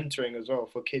some mentoring as well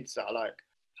for kids that are like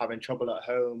having trouble at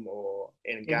home or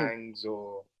in gangs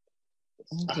or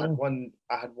I had one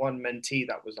mentee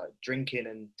that was like drinking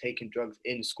and taking drugs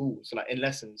in school. So like in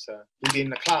lessons, we'd be in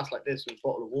the class like this with a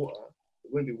bottle of water.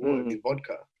 It wouldn't be water, it'd be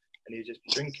vodka. And he'd just be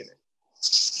drinking it.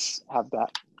 Had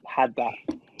that.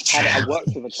 I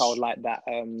worked with a child like that.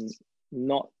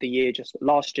 Not the year, just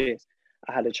last year.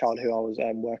 I had a child who I was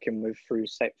working with through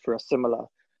a similar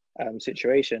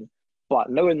situation.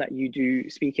 But knowing that you do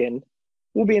speaking,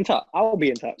 we'll be in touch. I'll be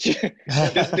in touch.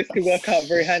 this could work out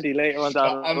very handy later on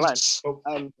down the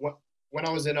line. When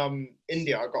I was in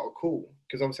India, I got a call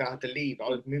because obviously I had to leave.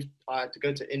 I had to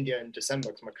go to India in December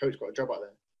because my coach got a job out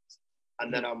there.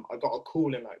 And then I got a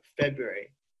call in like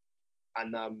February,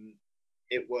 and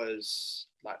it was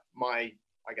like my,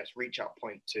 I guess, reach out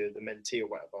point to the mentee or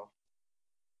whatever.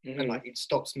 And like he'd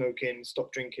stopped smoking,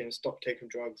 stopped drinking, stopped taking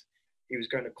drugs. He was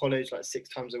going to college like 5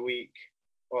 times a week,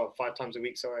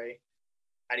 sorry.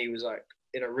 And he was like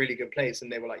in a really good place,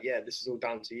 and they were like, yeah, this is all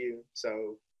down to you.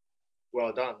 So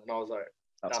well done. And I was like,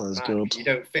 that's good. You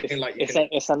don't feel like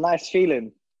it's a nice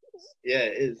feeling. Yeah,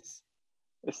 it is.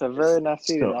 It's a very nice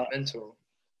feeling. Mental.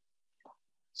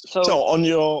 So on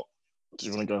your, do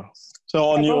you want to go? So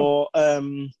on your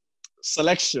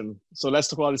selection, so let's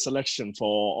talk about the selection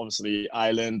for obviously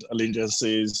island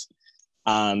allegiances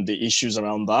and the issues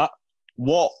around that.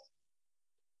 What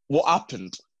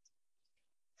happened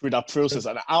through that process,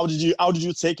 and how did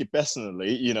you take it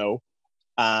personally, you know,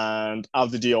 and how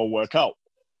did it all work out?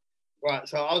 Right,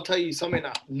 so I'll tell you something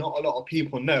that not a lot of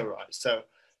people know, right? So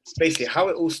basically how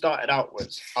it all started out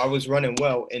was I was running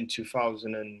well in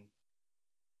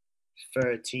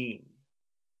 2013.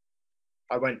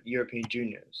 I went European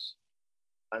Juniors,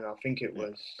 and I think it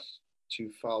was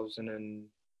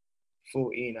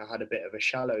 2014 I had a bit of a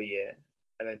shallow year,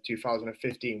 and then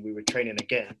 2015 we were training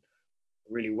again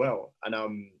really well, and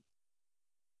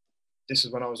this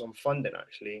is when I was on funding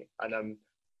actually, and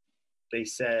they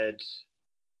said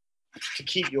to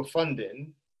keep your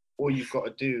funding, all you've got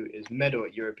to do is medal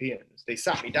at Europeans. They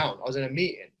sat me down. I was in a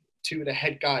meeting. 2 of the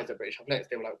head guys at British Athletics,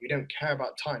 they were like, we don't care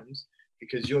about times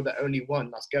because you're the only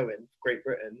one that's going, Great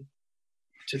Britain,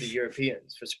 to the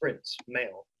Europeans for sprints,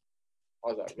 male. I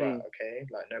was like, right, okay,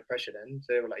 like no pressure then.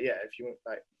 So they were like, yeah, if you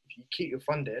keep your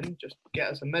funding, just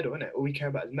get us a medal, innit? All we care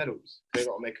about is medals. They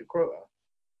got to make a quota.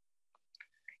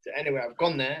 So anyway, I've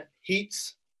gone there.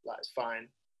 Heats, like it's fine.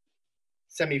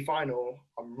 Semi-final,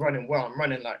 I'm running well. I'm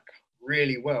running like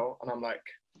really well, and I'm like,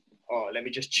 oh, let me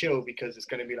just chill because it's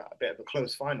going to be like a bit of a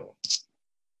close final.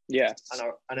 Yeah.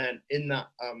 And then in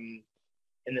that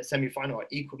in the semi-final, I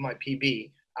equaled my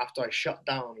PB after I shut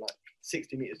down like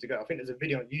 60 meters to go. I think there's a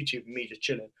video on YouTube of me just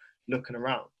chilling, looking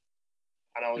around,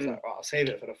 and I was like, oh, I'll save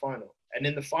it for the final. And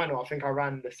in the final, I think I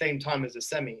ran the same time as the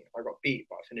semi. I got beat,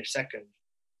 but I finished second.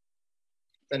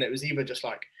 Then it was either just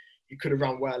like you could have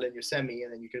run well in your semi,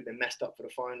 and then you could have been messed up for the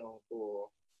final, or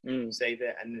save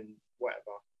it and then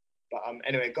whatever. But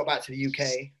anyway, got back to the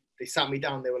UK. They sat me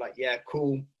down. They were like, yeah,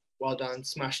 cool, well done,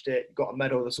 smashed it, you got a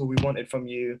medal. That's all we wanted from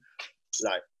you.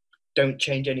 Like, don't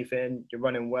change anything. You're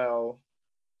running well.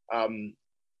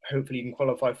 Hopefully you can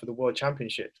qualify for the World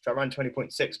Championship. So I ran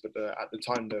 20.6, but at the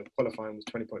time the qualifying was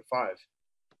 20.5.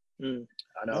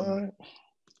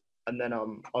 And then I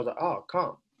was like, oh, I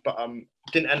can't. But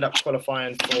didn't end up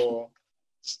qualifying for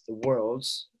the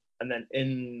Worlds. And then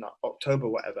in October,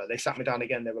 whatever, they sat me down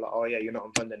again. They were like, oh yeah, you're not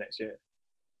on funding next year.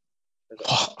 I was like,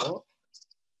 what?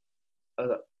 I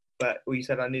was like, but all you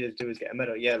said I needed to do is get a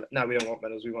medal. Yeah, no, we don't want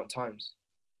medals. We want times.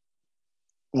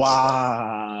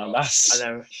 Wow, that's...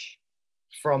 And then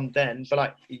from then, but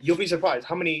like you'll be surprised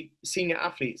how many senior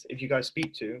athletes, if you guys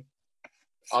speak to,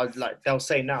 are like they'll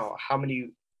say now how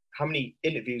many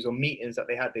interviews or meetings that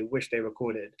they had they wish they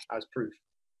recorded as proof.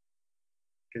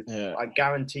 Because I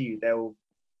guarantee you they'll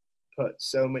put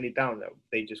so many down that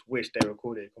they just wish they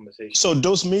recorded conversations. So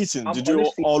those meetings, did you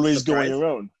always go on your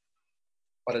own?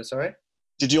 Pardon, sorry?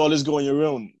 Did you always go on your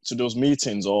own to those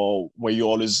meetings, or did you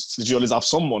always have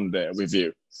someone there with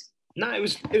you? No,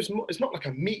 it's not like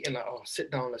a meeting, like, oh,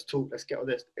 sit down, let's talk, let's get all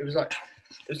this. It was like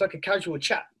a casual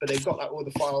chat, but they've got like all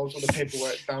the files, all the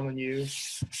paperwork down on you.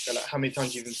 They're like how many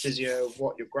times you've been physio,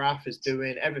 what your graph is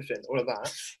doing, everything, all of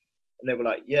that. And they were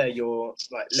like, yeah, you're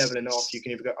like leveling off, you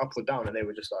can either go up or down. And they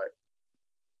were just like,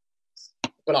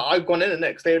 but like, I've gone in the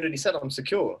next day already said I'm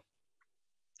secure.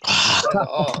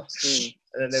 And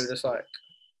then they were just like,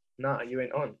 nah, you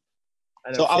ain't on.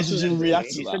 And so how did you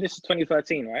react to that? You said this is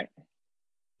 2013, right?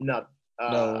 No,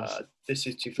 this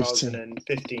is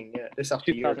 2015. Yeah, this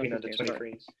after European under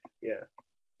 23s. Yeah.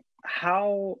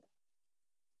 How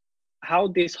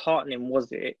disheartening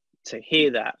was it to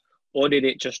hear that, or did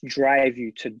it just drive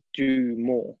you to do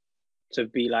more? To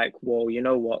be like, well, you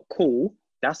know what? Cool.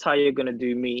 That's how you're gonna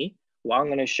do me. Well, I'm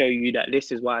gonna show you that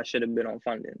this is why I should have been on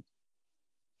funding.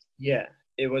 Yeah,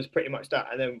 it was pretty much that.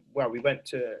 And then, well, we were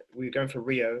going for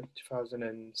Rio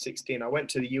 2016. I went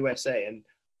to the USA and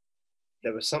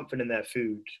there was something in their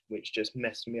food which just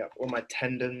messed me up. All my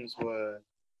tendons were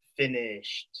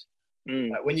finished.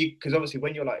 Like because obviously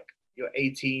when you're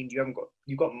 18, you've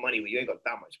got money, but you ain't got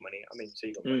that much money. I mean, so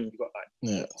you got money, you got like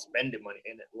spending money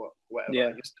in it, whatever. Yeah.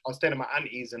 I was staying at my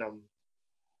auntie's and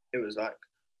it was like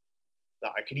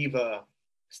that I could either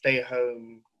stay at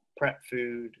home, prep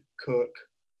food, cook,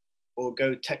 or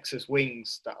go Texas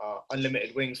wings that are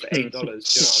unlimited wings for $8. Do you know what I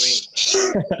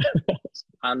mean?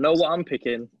 I know what I'm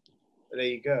picking. There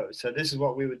you go. So this is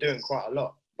what we were doing quite a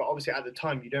lot. But obviously at the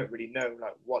time you don't really know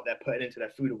like what they're putting into their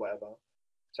food or whatever.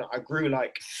 So I grew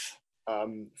like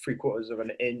 3/4 of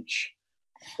an inch.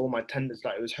 All my tendons,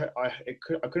 like it was hurt. I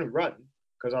couldn't run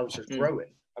because I was just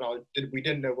growing, and we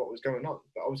didn't know what was going on.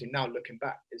 But obviously now looking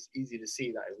back, it's easy to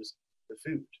see that it was the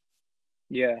food.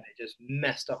 Yeah, it just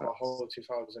messed up my whole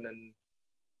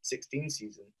 2016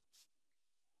 season.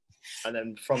 And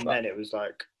then from then it was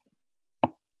like,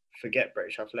 forget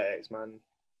British athletics, man.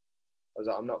 I was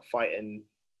like, I'm not fighting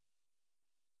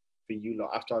for you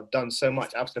lot. After I've done so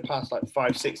much, after the past like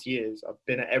 5-6 years, I've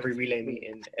been at every relay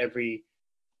meeting, every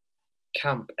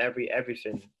camp,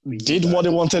 everything. Did what they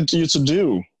wanted you to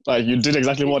do. Like you did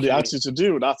exactly what they asked you to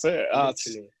do. That's it.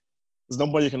 There's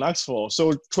nobody you can ask for.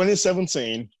 So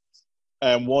 2017,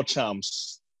 World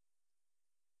Champs.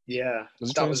 Yeah.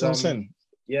 Was it 2017?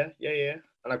 Yeah.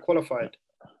 And I qualified.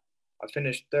 I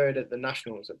finished 3rd at the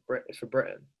Nationals for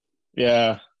Britain.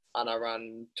 Yeah. And I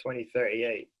ran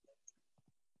 20:38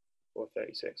 or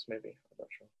 36, maybe. I'm not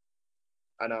sure.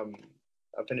 And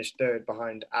I finished 3rd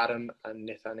behind Adam and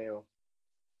Nathaniel.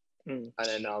 And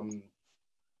then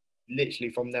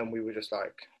literally from then we were just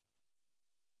like,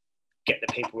 get the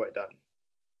paperwork done.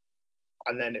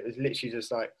 And then it was literally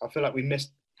just like, I feel like we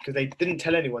missed, because they didn't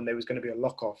tell anyone there was going to be a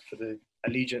lock off for the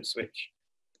allegiance switch.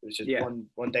 It was just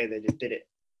one day they just did it.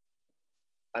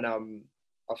 And I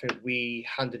think we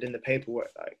handed in the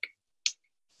paperwork like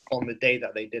on the day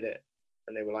that they did it.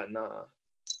 And they were like, nah,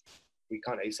 we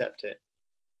can't accept it.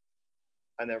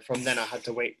 And then from then I had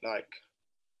to wait like,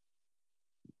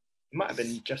 it might have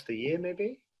been just a year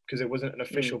maybe, because it wasn't an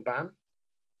official ban.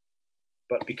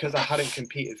 But because I hadn't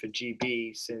competed for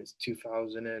GB since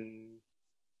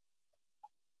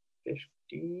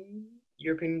 2015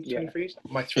 European 23s,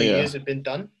 my 3 years had been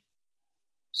done.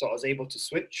 So I was able to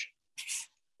switch.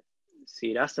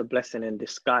 See, that's a blessing in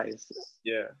disguise.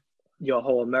 Yeah. Your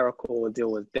whole America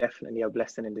ordeal was definitely a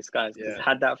blessing in disguise. Because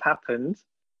had that happened,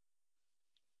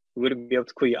 we wouldn't be able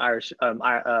to call you Irish,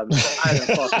 Ireland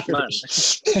fastest man.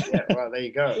 Yeah, well, there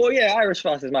you go. Well, yeah, Irish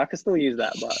fastest man. I can still use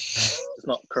that, but it's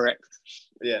not correct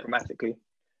grammatically.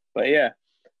 But yeah.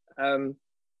 So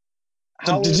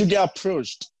did you get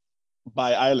approached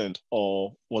by Ireland,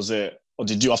 or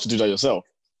did you have to do that yourself?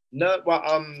 No,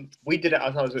 well, we did it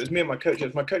ourselves. It was me and my coach. It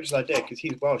was my coach's idea because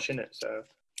he's Welsh, innit? So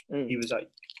he was like,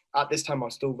 at this time I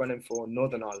was still running for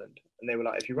Northern Ireland, and they were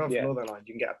like, if you run for Northern Ireland,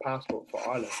 you can get a passport for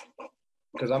Ireland.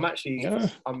 Because I'm actually,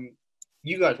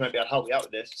 you guys might be able to help me out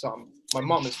with this. So my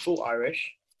mum is full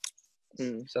Irish,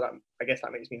 so that I guess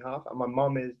that makes me half. And my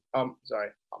mum is,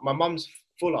 my mum's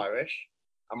full Irish,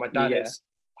 and my dad is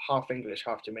half English,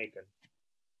 half Jamaican.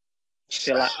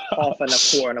 So like half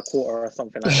and a quarter or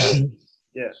something like that.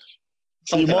 Yeah.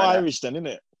 So you're more Irish then,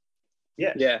 innit?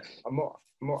 Yeah. I'm more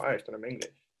Irish than I'm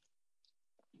English.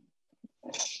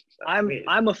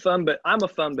 I'm a firm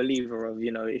believer of,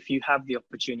 you know, if you have the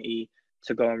opportunity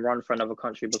to go and run for another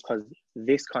country because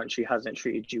this country hasn't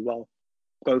treated you well,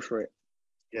 go for it.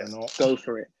 Yeah, go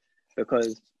for it.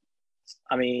 Because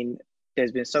I mean,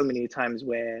 there's been so many times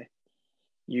where,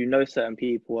 you know, certain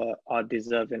people are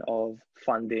deserving of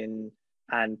funding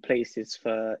and places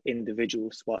for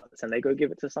individual spots, and they go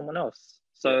give it to someone else.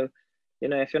 So, you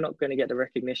know, if you're not going to get the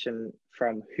recognition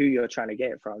from who you're trying to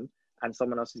get it from, and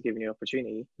someone else is giving you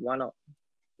opportunity, why not?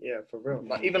 Yeah, for real.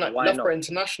 Like even like Why Loughborough not?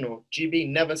 International, GB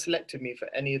never selected me for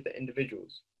any of the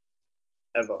individuals,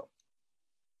 ever.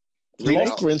 Really?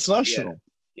 Loughborough International.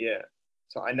 Yeah.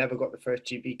 So I never got the first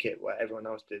GB kit where everyone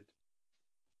else did,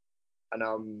 and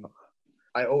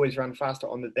I always ran faster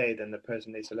on the day than the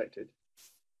person they selected.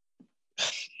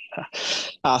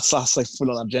 That's like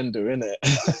full on agenda, isn't it?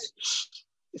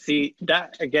 See,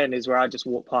 that again is where I just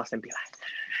walk past and be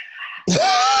like,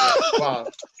 Wow,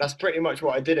 that's pretty much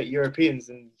what I did at Europeans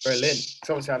in Berlin.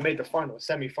 So obviously I made the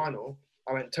semi-final.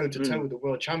 I went toe to toe with the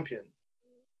world champion,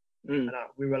 and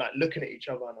we were like looking at each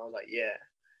other, and I was like, yeah.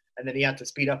 And then he had to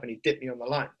speed up, and he dipped me on the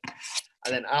line.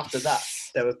 And then after that,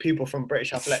 there were people from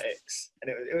British Athletics,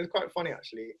 and it was quite funny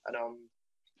actually. And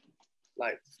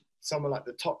like some of like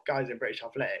the top guys in British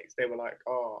Athletics, they were like,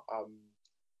 oh,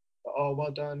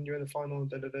 well done, you're in the final.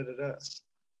 Da da da da da.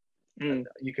 And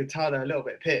you could tell they're a little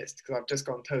bit pissed because I've just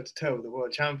gone toe to toe with the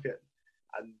world champion.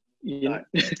 And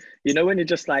you know when you're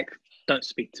just like, don't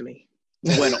speak to me,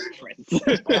 we're not friends.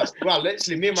 Well,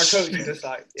 literally, me and my coach were just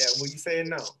like, yeah, what are you saying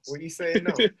now? What are you saying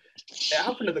now? It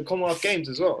happened at the Commonwealth Games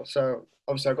as well. So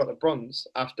obviously I got the bronze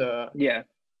after. Yeah.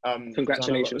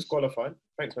 Congratulations. Qualified.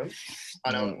 Thanks, man.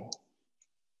 And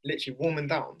literally warming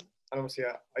down. And obviously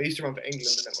I used to run for England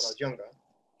when I was younger.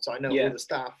 So I know all the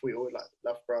staff. We all like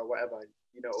Loughborough, whatever.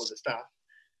 You know, all the staff.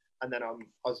 And then I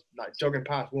was like jogging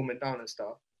past, warming down and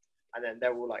stuff. And then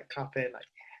they're all like clapping,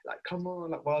 like come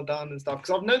on, like well done and stuff.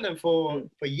 Because I've known them for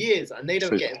years, and they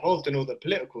don't get involved in all the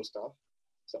political stuff.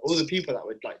 So all the people that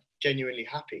were like genuinely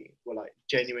happy were like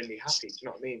genuinely happy. Do you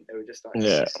know what I mean? They were just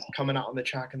like coming out on the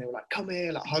track, and they were like, come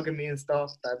here, like hugging me and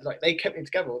stuff. Like they kept me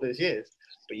together all those years.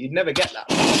 But you'd never get that.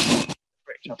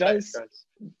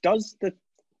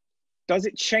 Does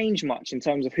it change much in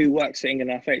terms of who works for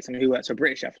England Athletics and who works for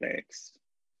British Athletics?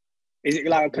 Is it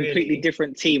like a completely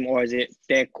different team, or is it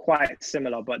they're quite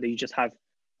similar, but you just have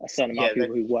a certain amount of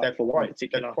people who work for one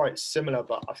particular? They're quite similar,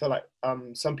 but I feel like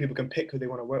some people can pick who they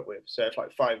want to work with. So if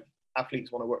like 5 athletes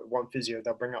want to work with one physio,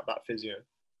 they'll bring out that physio.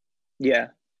 Yeah.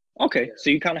 Okay. Yeah. So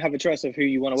you kind of have a choice of who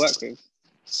you want to work with.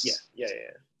 Yeah.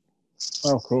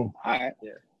 Oh, cool. All right.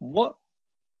 Yeah.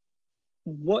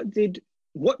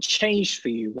 What changed for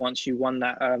you once you won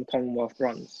that Commonwealth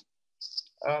bronze?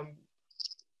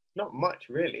 Not much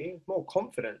really. More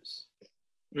confidence.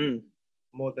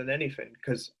 More than anything,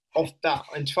 because off that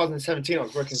in 2017 I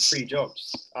was working 3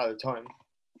 jobs at the time.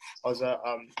 I was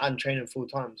and training full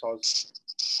time. So I was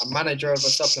a manager of a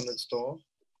supplement store.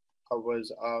 I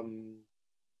was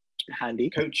handy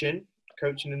coaching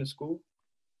in a school.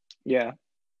 Yeah.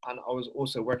 And I was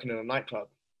also working in a nightclub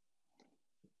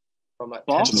from like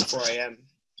 10 to 4 a.m.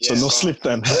 So no sleep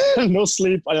then. No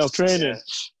sleep while you're training. Yeah.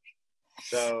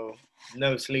 So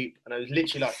no sleep. And I was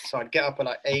literally like, so I'd get up at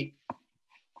like 8,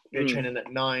 go training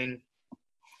at 9,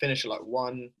 finish at like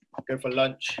 1, go for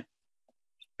lunch,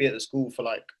 be at the school for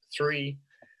like 3,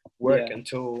 work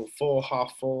until 4,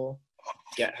 half 4,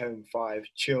 get home 5,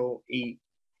 chill, eat.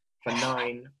 For 9,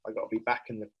 I got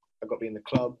to be in the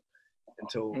club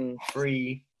until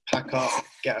 3, pack up,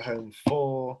 get home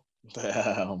 4.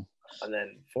 Damn. And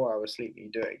then 4 hours sleep, you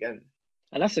do it again.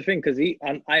 And that's the thing, because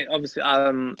I obviously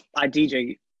I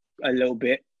DJ a little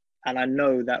bit, and I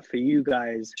know that for you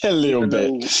guys, a little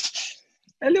bit.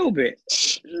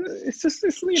 It's just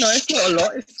you know, it's not a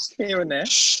lot. It's here and there.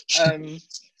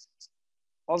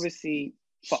 Obviously,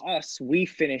 for us, we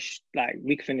finish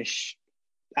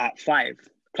at 5.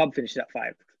 Club finishes at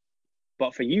 5.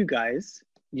 But for you guys,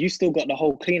 you still got the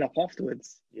whole cleanup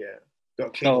afterwards. Yeah.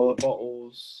 Got to clean all the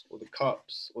bottles, all the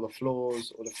cups, all the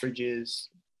floors, all the fridges,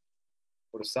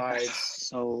 all the sides.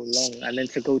 So long. And then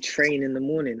to go train in the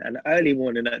morning, an early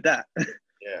morning at that.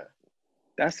 Yeah.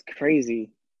 That's crazy.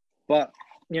 But,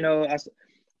 you know,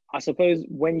 I suppose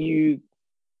when you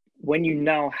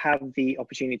now have the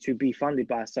opportunity to be funded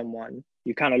by someone,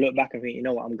 you kind of look back and think, you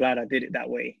know what, I'm glad I did it that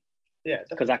way. Yeah.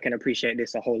 Because I can appreciate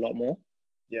this a whole lot more.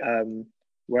 Yeah.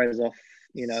 Whereas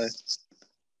you know,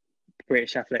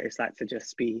 British athletics like to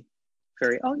just be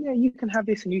very, oh yeah, you can have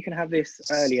this and you can have this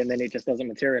early, and then it just doesn't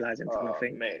materialize into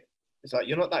nothing. Mate, it's like,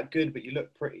 you're not that good, but you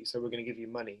look pretty, so we're going to give you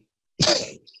money.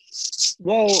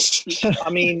 Well, I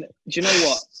mean, do you know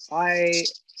what?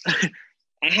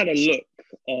 I had a look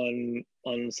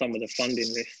on some of the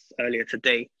funding lists earlier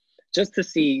today, just to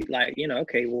see, like, you know,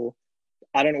 okay, well,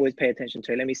 I don't always pay attention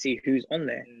to it. Let me see who's on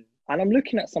there. And I'm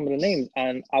looking at some of the names,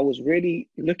 and I was really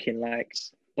looking like,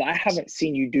 but I haven't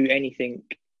seen you do anything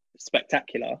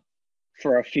spectacular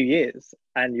for a few years,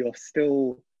 and you're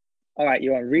still, all right,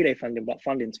 you're on relay funding, but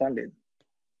funding's funding.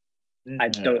 I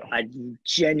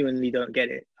genuinely don't get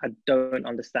it. I don't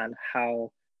understand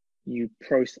how you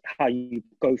go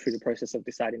through the process of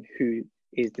deciding who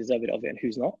is deserving of it and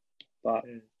who's not. But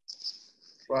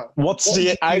what's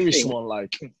the Irish one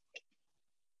like?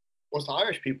 What's the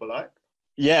Irish people like?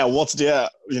 Yeah, what's their,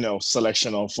 you know,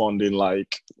 selection of funding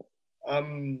like?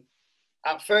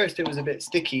 At first it was a bit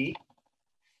sticky,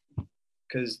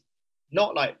 because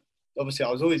not like, obviously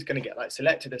I was always going to get like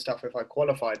selected and stuff if I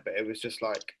qualified, but it was just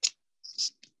like,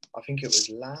 I think it was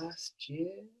last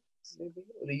year, maybe,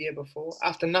 or the year before.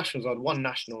 After Nationals, I'd won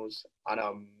Nationals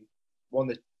and won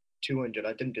the 200.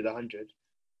 I didn't do the 100.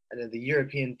 And then the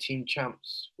European Team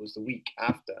Champs was the week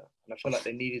after. And I felt like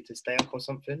they needed to stay up or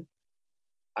something.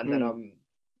 And then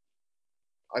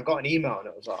I got an email and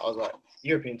I was like,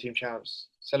 European Team Champs,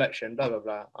 selection, blah, blah,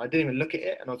 blah. I didn't even look at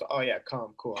it. And I was like, oh yeah,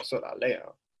 calm, cool. I'll sort that later.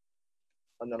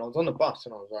 And then I was on the bus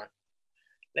and I was like,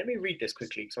 let me read this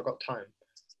quickly because I've got time.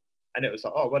 And it was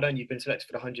like, oh, well done, you've been selected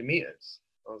for the 100 meters.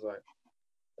 I was like,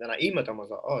 and then I emailed them, I was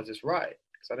like, oh, is this right?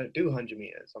 Because I don't do 100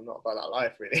 meters. I'm not about that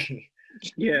life, really.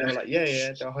 Yeah. And they were like,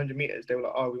 yeah, they're 100 meters. They were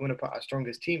like, oh, we want to put our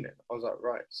strongest team in. I was like,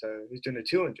 right, so who's doing the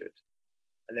 200?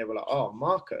 And they were like, oh,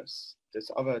 Marcus,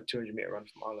 this other 200 meter run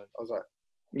from Ireland. I was like,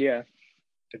 yeah,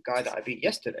 the guy that I beat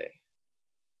yesterday.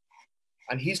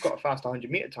 And he's got a faster 100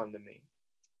 meter time than me.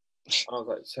 And I was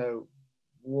like, so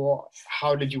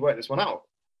how did you work this one out?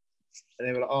 And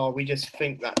they were like, oh, we just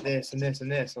think that this and this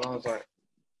and this. And I was like,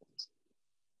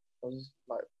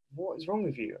 what is wrong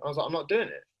with you? I was like, I'm not doing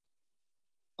it.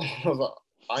 I was like,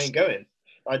 I ain't going.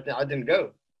 I didn't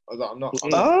go. I was like, I'm not.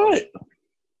 All right. I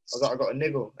was like, I got a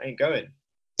niggle. I ain't going.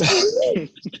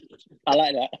 I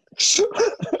like that.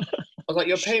 I was like,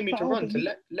 you're paying me to run, so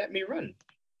let me run.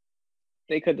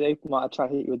 They might have tried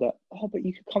to hit you with that. Oh, but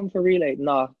you could come for relay.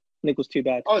 Nah, niggle's too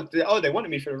bad. Oh, they wanted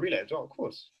me for the relay as well, of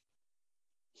course.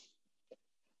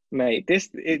 Mate,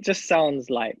 it just sounds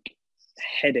like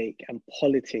headache and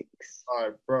politics.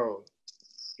 Oh, bro,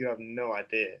 you have no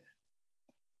idea.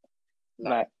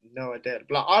 Like, no idea.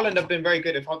 Like, Ireland have been very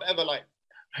good. If I've ever like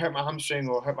hurt my hamstring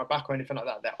or hurt my back or anything like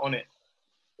that, they're on it.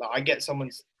 Like, I get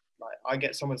someone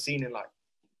seen in, like,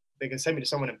 they can send me to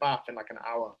someone in Bath in like an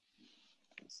hour.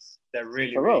 They're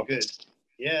really, really good.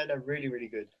 Yeah, they're really, really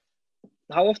good.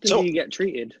 How often do you get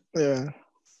treated? Yeah.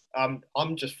 I'm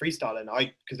just freestyling.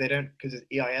 Because it's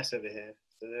EIS over here,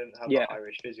 so they don't have like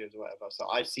Irish physios or whatever. So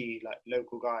I see like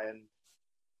local guy and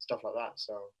stuff like that.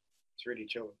 So it's really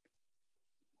chill.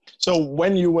 So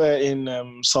when you were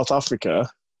in South Africa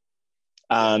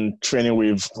and training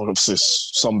with obviously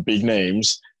some big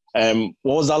names, what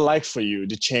was that like for you?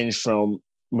 The change from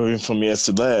moving from here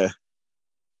to there?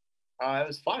 It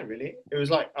was fine, really. It was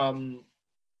like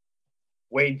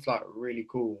Wade's like really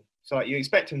cool. So like you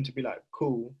expect him to be like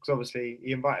cool because obviously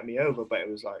he invited me over, but it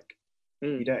was like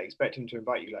you don't expect him to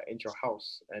invite you like into your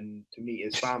house and to meet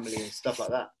his family and stuff like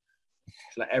that.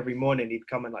 So, like every morning he'd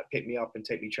come and like pick me up and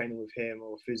take me training with him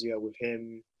or physio with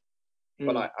him.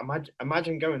 But like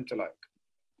imagine going to like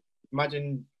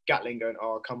Gatling going,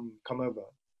 oh come over.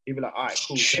 He'd be like, all right,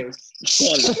 cool. So,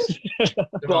 you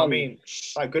know what I mean?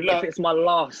 Like, good luck. If it's my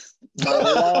last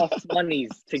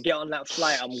monies to get on that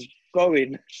flight, I'm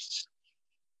going.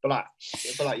 But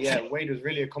yeah, Wade was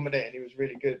really accommodating. He was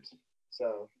really good.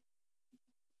 So,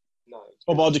 no.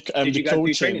 What about the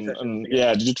coaching? And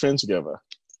did you train together?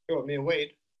 Sure, me and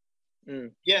Wade.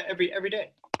 Yeah, every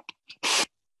day.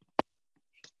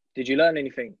 Did you learn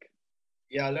anything?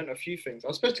 Yeah, I learned a few things. I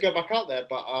was supposed to go back out there,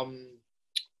 but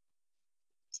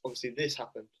obviously this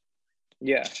happened.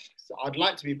 Yeah. So I'd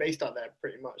like to be based out there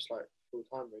pretty much like full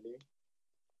time, really.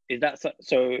 Is that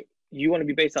so? You want to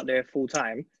be based out there full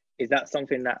time? Is that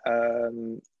something that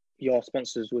your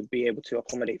sponsors would be able to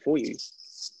accommodate for you?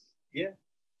 Yeah,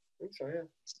 I think so. Yeah.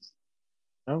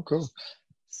 Oh, cool.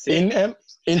 In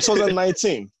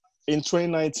 2019,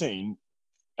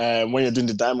 when you're doing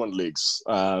the Diamond Leagues,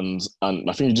 and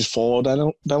I think you did 4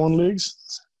 Diamond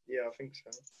Leagues. Yeah, I think so.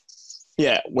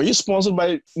 Yeah, were you sponsored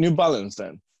by New Balance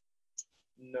then?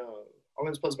 No, I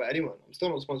wasn't sponsored by anyone. I'm still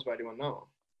not sponsored by anyone now.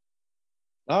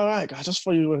 All right, I just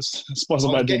thought you were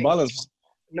sponsored by New Balance.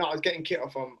 No, I was getting kit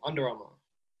off Under Armour.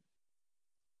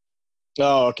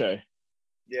 Oh, okay.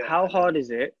 Yeah. How hard is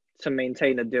it to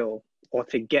maintain a deal or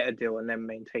to get a deal and then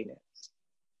maintain it?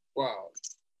 Well,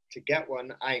 to get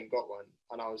one, I ain't got one.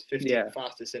 and I was 15th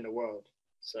fastest in the world.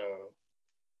 So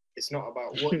it's not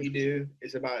about what you do,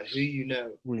 it's about who you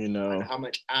know. And how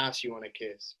much ass you want to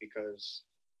kiss. Because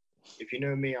if you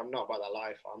know me, I'm not about that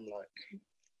life.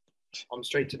 I'm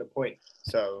straight to the point.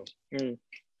 So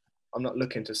I'm not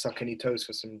looking to suck any toes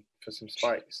for some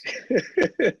spikes.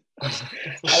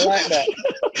 I like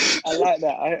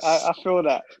that. I feel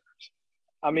that.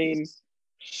 I mean,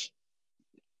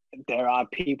 there are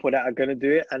people that are gonna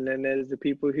do it, and then there's the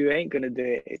people who ain't gonna do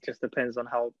it. It just depends on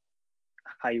how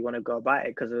you want to go about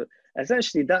it, because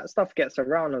essentially that stuff gets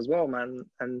around as well, man.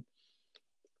 And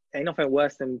ain't nothing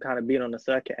worse than kind of being on the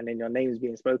circuit and then your name's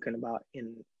being spoken about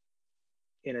in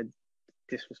a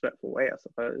disrespectful way, I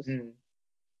suppose.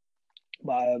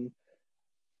 But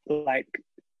like,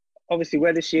 obviously,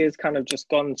 where this year's kind of just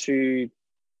gone to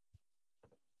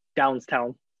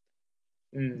Downstown,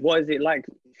 what is it like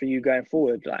for you going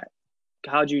forward? Like,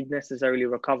 how do you necessarily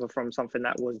recover from something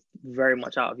that was very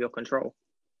much out of your control?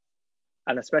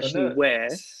 And especially where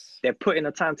they're putting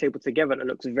a timetable together that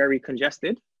looks very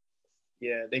congested.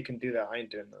 Yeah, they can do that. I ain't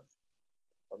doing that.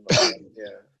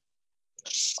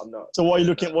 I'm not. So what are you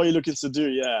looking to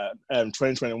do?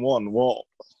 2021. What?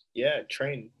 Yeah,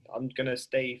 train. I'm gonna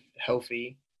stay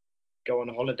healthy, go on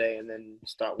a holiday, and then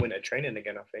start winter training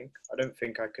again. I think. I don't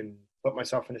think I can put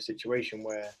myself in a situation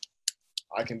where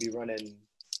I can be running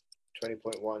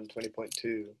 20.1,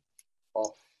 20.2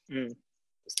 off the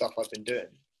stuff I've been doing.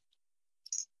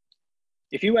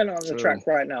 If you went on the track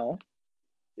right now,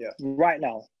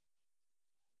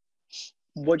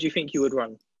 what do you think you would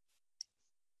run?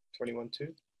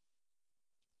 21.2.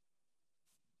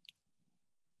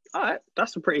 All right,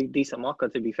 that's a pretty decent marker,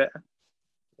 to be fair.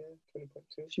 Yeah, 20.2.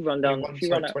 If you run down,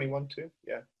 21.2.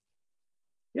 Yeah.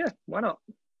 Yeah, why not?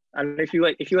 And if you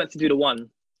went to do the one,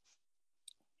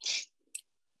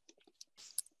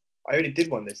 I already did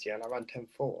one this year, and I ran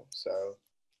 10.4. So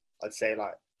I'd say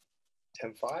like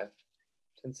 10.5,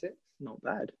 10.6. Not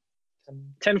bad.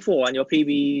 10.4, and your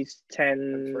PB's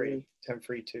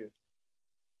 10.3 too.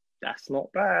 That's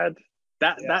not bad.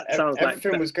 That sounds like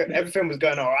everything was good. Everything was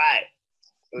going all right.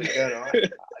 It was going all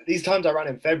right. These times I ran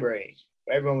in February,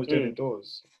 where everyone was doing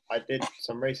indoors. I did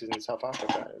some races in South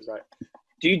Africa. It was like,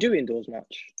 do you do indoors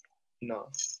much? No.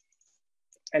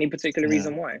 Any particular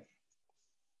reason why?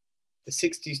 The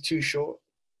 60's too short.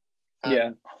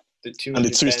 The 200 and the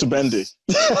twist to bendy.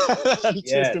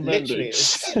 Literally.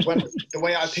 The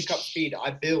way I pick up speed,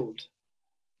 I build.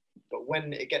 But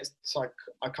when it gets, so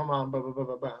I come around, blah, blah, blah,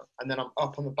 blah, blah, and then I'm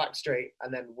up on the back straight,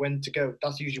 and then when to go,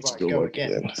 that's usually where I go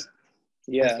again.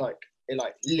 Yeah. It's like, it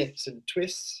like lifts and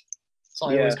twists. So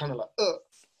I always kind of like,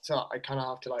 so I kind of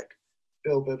have to like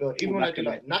build. Even when I do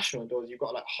like national indoors, you've got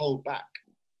to like hold back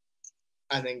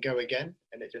and then go again.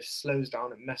 And it just slows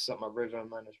down and messes up my rhythm,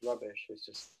 man. It's rubbish. It's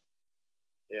just,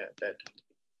 dead.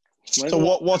 So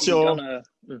what's your...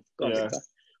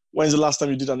 When's the last time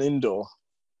you did an indoor?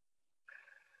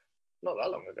 Not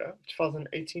that long ago.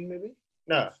 2018 maybe?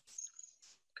 No.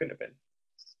 Couldn't have been.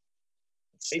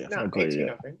 18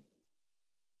 I think.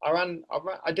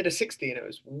 I did a 60 and it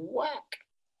was whack.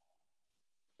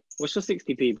 What's your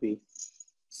 60 PB?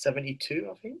 72,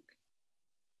 I think.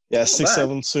 Yeah,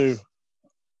 672.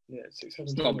 Yeah,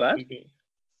 672. Not bad. PB.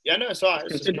 Yeah, no, it's alright.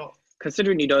 It's just not...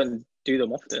 Considering you don't do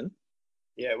them often.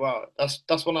 Yeah, well,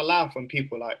 that's when I laugh when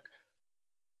people like,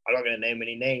 I'm not gonna name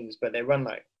any names, but they're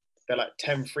like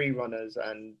 10 free runners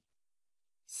and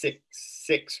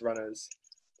 6 runners.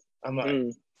 I'm like,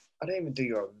 I don't even do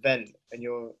your event, and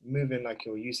you're moving like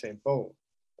you're Usain Bolt.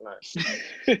 Like,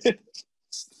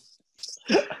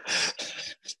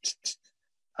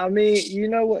 I mean, you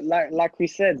know what? Like we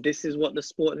said, this is what the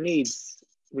sport needs.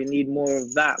 We need more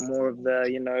of that, more of the,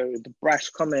 the brash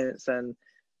comments and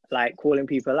like calling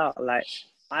people out. Like,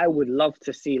 I would love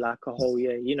to see like a whole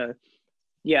year.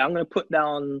 I'm gonna put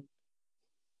down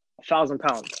 £1,000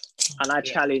 and I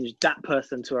challenge that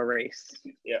person to a race.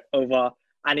 Over.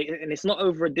 And it's not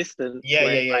over a distance.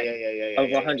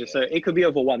 Over 100. So it could be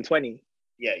over 120.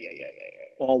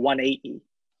 Or 180.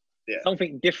 Yeah.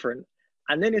 Something different.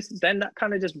 And then that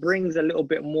kind of just brings a little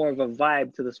bit more of a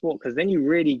vibe to the sport, because then you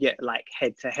really get like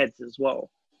head to heads as well.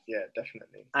 Yeah,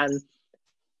 definitely. And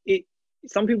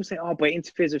some people say, but it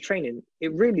interferes with training.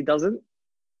 It really doesn't.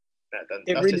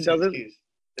 It really doesn't.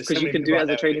 Because you can do it as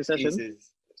a training session.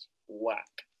 It's whack.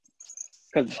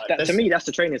 Because to me, that's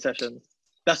the training session.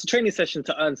 That's the training session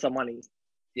to earn some money.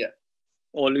 Yeah.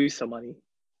 Or lose some money.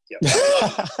 Yeah.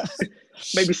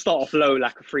 Maybe start off low,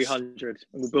 like a 300,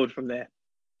 and we'll build from there.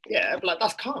 Yeah, but like,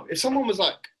 that's calm. If someone was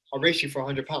like, I'll race you for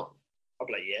 £100, I'd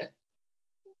be like, yeah.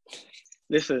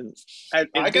 Listen,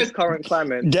 in this current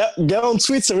climate... Get on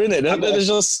Twitter, innit? There's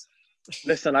just...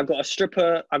 Listen, I got a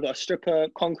stripper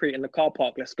concrete in the car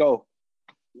park. Let's go.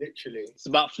 Literally. It's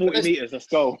about 40 meters. Let's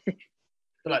go.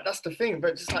 But like, that's the thing.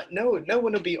 But just like, no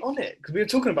one will be on it. Because we were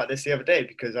talking about this the other day,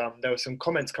 because there were some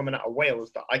comments coming out of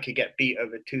Wales that I could get beat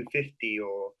over 250,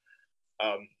 or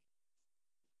it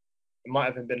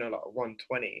might have been a like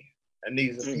 120. And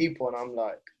these are people, and I'm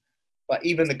like, but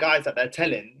even the guys that they're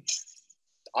telling,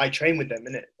 I train with them,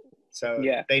 innit? So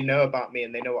they know about me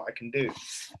and they know what I can do.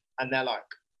 And they're like,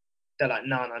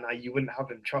 no, you wouldn't have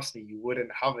him. Trust me, you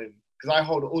wouldn't have him. Because I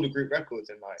hold all the group records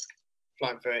in like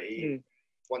flying 30,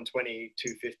 120,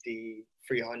 250,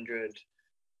 300,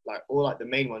 like all like the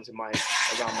main ones in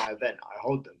around my event. I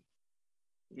hold them.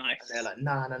 Nice. And they're like,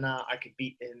 nah, I could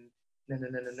beat him. No,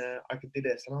 I could do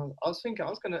this. And I was thinking, I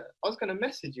was gonna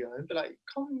message you and be like,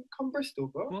 come Bristol,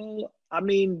 bro. Well, I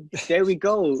mean, there we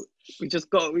go. We just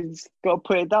got to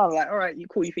put it down. Like, all right, you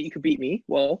cool. You think you could beat me?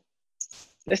 Well,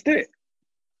 let's do it.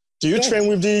 Do you train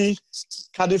with the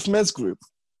Cardiff Meds group?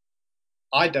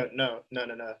 I don't know. No.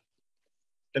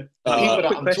 The people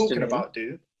that I'm talking about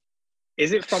do.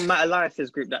 Is it from Matt Elias's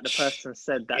group that the person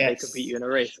said that they could beat you in a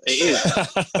race? It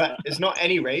is. But it's not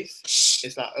any race.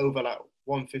 It's like over like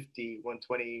 150,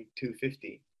 120,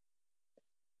 250.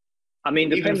 I mean,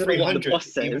 depending on what the boss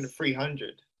says. Even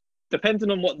 300. Depending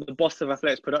on what the boss of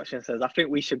Athletics Production says, I think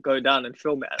we should go down and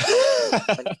film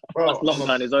it. Once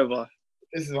lockdown is over.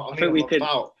 This is what I think we could.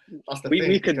 That's the thing,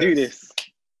 we could do this.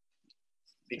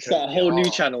 Start a whole new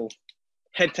channel,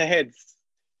 head to heads,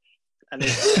 and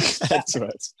head to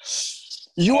heads.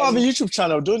 You have a YouTube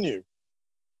channel, don't you?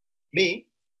 Me?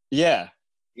 Yeah.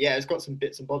 Yeah, it's got some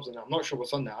bits and bobs in it. I'm not sure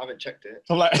what's on there. I haven't checked it.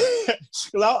 I'm like,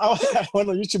 because I went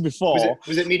on YouTube before.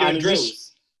 Was it me doing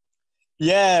drills?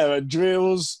 Yeah,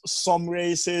 drills, some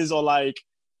races, or like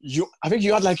I think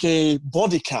you had like a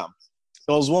body cam.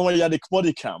 There was one where you had a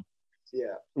body cam.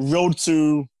 Yeah. Road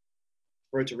to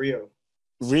Rio.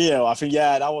 Rio, I think,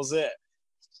 yeah, that was it.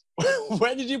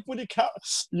 Where did you put the camera?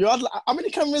 You had how many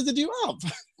cameras did you have?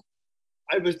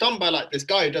 It was done by like this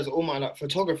guy who does all my like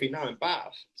photography now in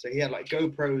Bath. So he had like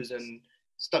GoPros and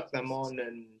stuck them on,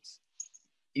 and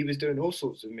he was doing all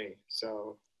sorts with me.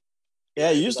 So yeah,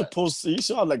 you used to post. You used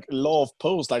to have like a lot of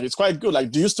posts. Like it's quite good.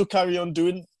 Like, do you still carry on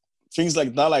doing things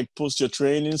like that? Like post your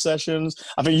training sessions.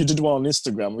 I think you did one on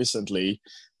Instagram recently.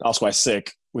 That was quite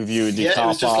sick with you in the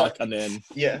car park, and then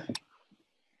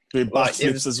doing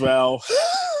backflips as well.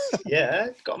 Yeah,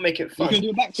 got to make it fun. You can do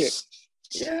a backflip.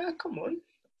 Yeah, come on.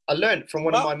 I learned from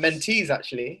one of my mentees,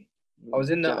 actually. I was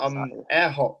in the air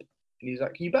hop, and he was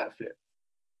like, can you backflip?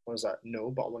 I was like, no,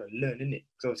 but I want to learn, innit?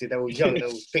 Because obviously they're all young,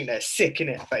 they'll think they're sick,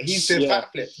 innit? But he's doing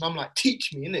backflips, and I'm like,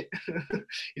 teach me, innit?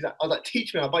 I was like,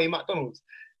 teach me, I'll buy you McDonald's.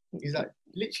 He's like,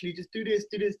 literally just do this.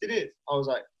 I was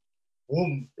like,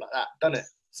 boom, like that, done it,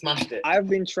 smashed it. I've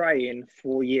been trying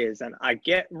for years, and I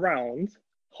get round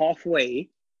halfway,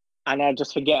 and I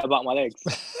just forget about my legs.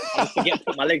 I just forget to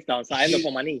put my legs down, so I end up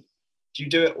on my knee. Do you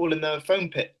do it all in the foam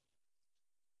pit?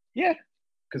 Yeah.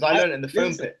 Because I learned in the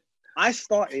foam pit. I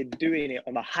started doing it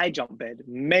on the high jump bed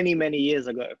many, many years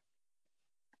ago.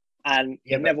 And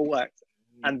it never worked.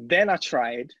 And then I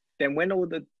tried. Then when all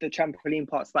the trampoline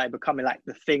parts started becoming like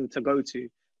the thing to go to,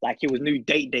 like it was new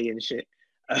date day and shit,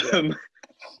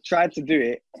 tried to do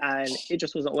it and it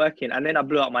just wasn't working. And then I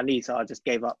blew up my knee, so I just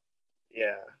gave up.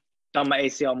 Yeah. Done my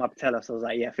ACL, my patella, so I was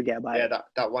like, yeah, forget about it. Yeah,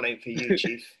 that one ain't for you,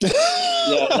 Chief.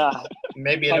 Yeah, nah.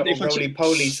 Maybe a little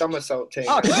roly-poly somersault thing.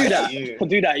 Oh, I could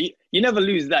do that. You never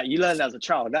lose that. You learn as a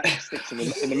child. That sticks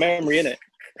in the memory,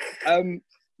 innit?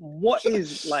 What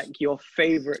is like your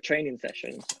favorite training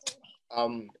session?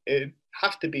 It'd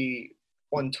have to be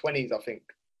 120s, I think.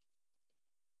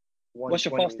 What's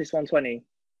your fastest 120?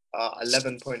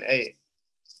 11.8.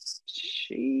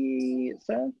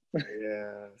 Son.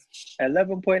 Yeah.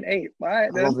 11.8. Right,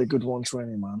 I love a good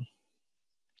 120, man.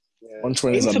 Yeah.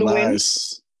 120s are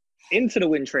nice. Into the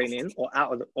wind training or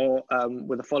out of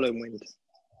with the following wind?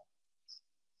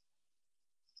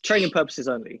 Training purposes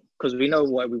only, because we know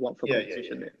what we want for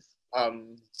competition is.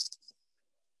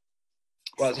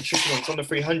 Well, it's a tricky one. It's on the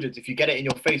 300s. If you get it in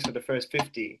your face for the first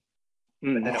 50,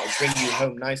 and then it'll bring you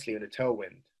home nicely in a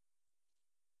tailwind.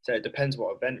 So it depends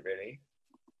what event, really.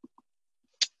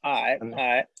 All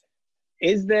right.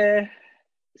 Is there...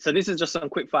 So this is just some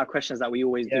quick fire questions that we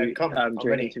always do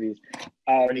during interviews.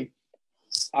 Ready.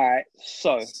 All right.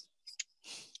 So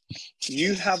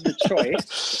you have the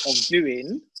choice of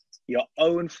doing your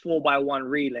own 4x1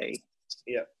 relay.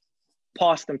 Yeah.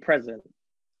 Past and present.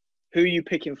 Who are you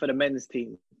picking for the men's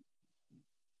team?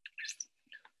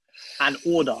 And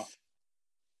order.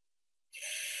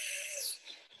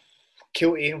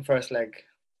 Kilty in first leg.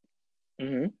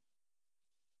 Mm-hmm.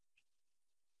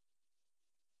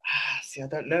 See, I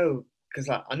don't know, because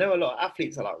like I know a lot of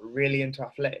athletes are like really into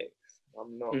athletics.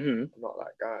 I'm not. I'm not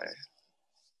that guy.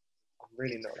 I'm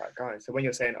really not that guy. So when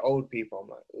you're saying old people, I'm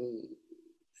like, ooh,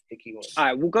 sticky one. All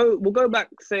right, we'll go back,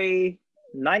 say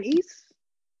 90s.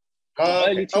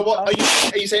 Okay. Oh, what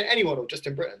are you saying? Anyone or just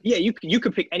in Britain? Yeah, you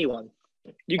could pick anyone.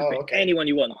 You can pick anyone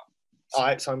you want. All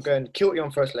right, so I'm going Kilty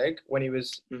on first leg when he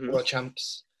was world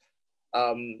champs.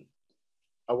 I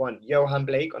want Johan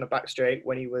Blake on a back straight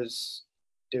when he was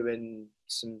doing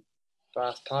some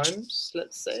fast times,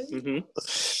 let's say.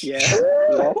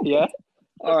 Yeah.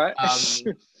 All right.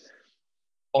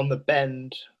 On the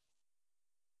bend,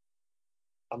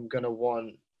 I'm gonna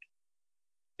want.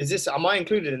 Am I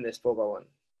included in this 4x1?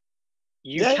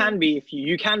 You can be if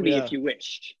you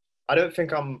wish. I don't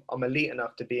think I'm elite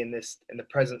enough to be in the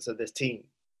presence of this team.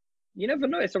 You never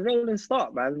know. It's a rolling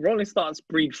start, man. Rolling starts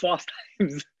breed fast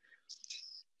times.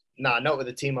 Nah, not with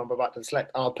the team I'm about to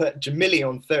select. I'll put Jamili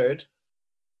on third.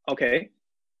 Okay.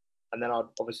 And then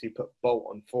I'll obviously put Bolt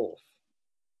on fourth.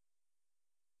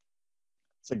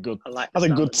 That's a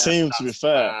good team, to be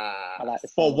fair. I like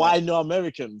this. But why no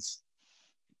Americans?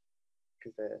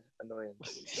 Because they're annoying.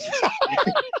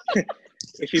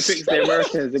 If he picks the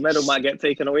Americans, the medal might get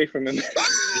taken away from him.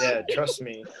 Yeah, trust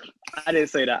me. I didn't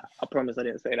say that. I promise I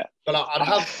didn't say that. But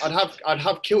I'd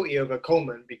have Kilty over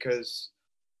Coleman because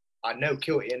I know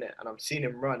Kilty in it, and I've seen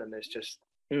him run, and there's just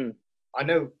I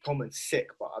know Coleman's sick,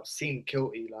 but I've seen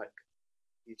Kilty, like,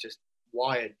 he's just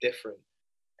wired different,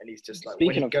 and he's just like, Speaking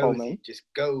when he of goes, Coleman, he just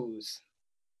goes.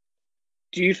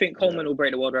 Do you think Coleman will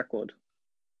break the world record?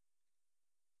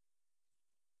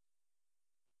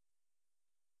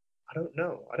 I don't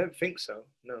know. I don't think so.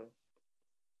 No.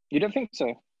 You don't think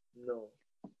so? No.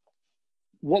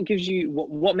 What gives you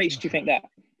what makes you think that?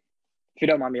 If you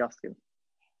don't mind me asking.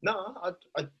 No,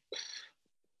 I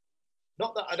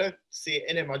not that I don't see it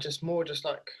in him. I just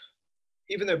like,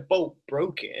 even though Bolt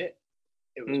broke it,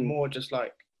 it was more just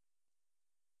like,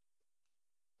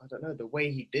 I don't know, the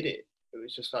way he did it. It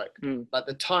was just like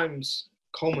the times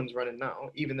Coleman's running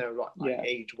now, even though like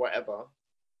age, whatever.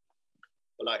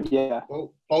 But like,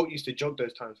 Bolt used to jog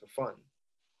those times for fun.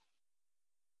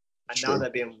 And now they're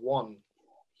being won.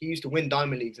 He used to win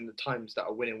Diamond Leagues in the times that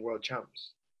are winning world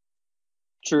champs.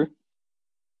 True.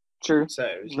 So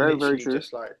it was very true.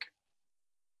 Just like,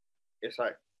 it's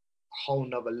like a whole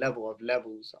nother level of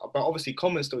levels. But obviously,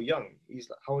 Coleman's still young. He's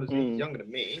like, how old is he? He's younger than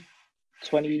me.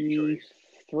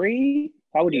 23?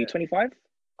 How old are you? 25?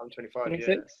 I'm 25,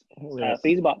 26? Yeah. So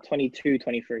he's about 22,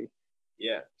 23.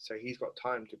 Yeah, so he's got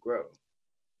time to grow.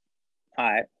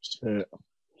 All right.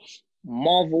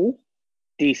 Marvel,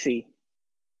 DC.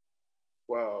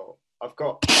 Well, I've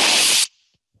got...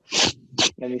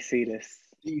 Let me see this.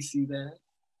 DC there.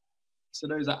 So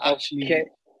those are actually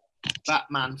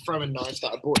Batman throwing knives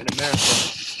that I bought in America,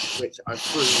 which I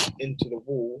threw into the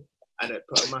wall, and it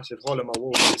put a massive hole in my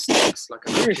wall. It sticks like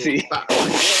a bat.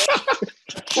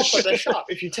 But they're sharp.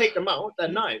 If you take them out, they're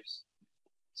knives.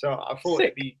 So I thought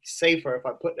it'd be safer if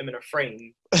I put them in a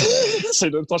frame. So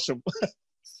you don't touch them.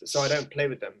 So I don't play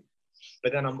with them.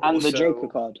 But then and the Joker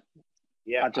card.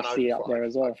 Yeah, I just see it up there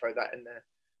as well. I'll throw that in there.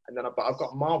 And then I've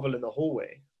got Marvel in the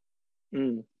hallway.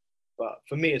 But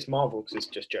for me, it's Marvel because it's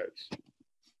just jokes.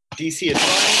 DC is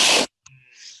fine.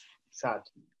 Sad.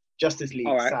 Justice League,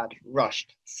 sad.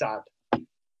 Rushed, sad.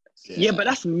 Yeah, but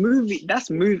that's movie.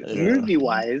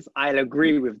 Movie-wise, I'll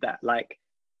agree with that. Like,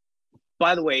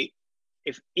 by the way,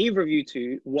 if either of you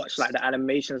two watch like the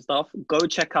animation stuff, go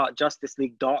check out Justice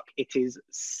League Dark. It is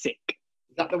sick.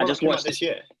 Is that the one I just watched this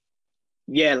year?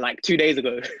 Yeah, like 2 days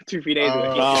ago, 3 days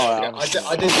ago.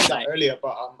 I did see that earlier,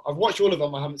 but I've watched all of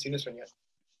them. I haven't seen this one yet.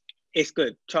 It's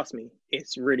good. Trust me,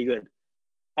 it's really good.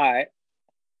 All right,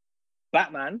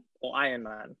 Batman or Iron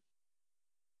Man?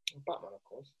 Batman, of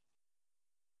course.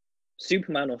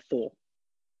 Superman or Thor?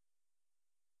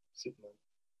 Superman.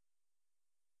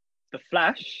 The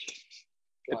Flash.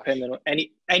 Depending on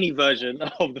any version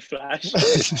of the Flash.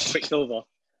 Quicksilver.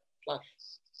 Flash.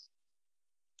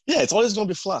 Yeah, it's always gonna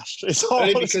be Flash. It's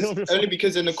only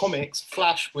because in the comics,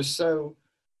 Flash was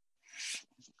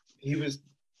he was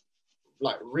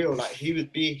like real. Like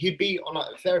he'd be on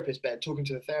like a therapist bed talking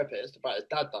to the therapist about his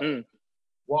dad dying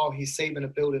while he's saving a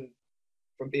building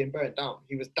from being burnt down.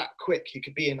 He was that quick. He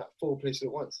could be in like 4 places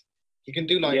at once. He can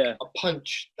do like a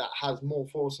punch that has more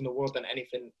force in the world than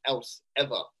anything else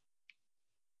ever.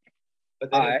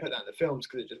 But they didn't put that in the films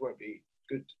because it just won't be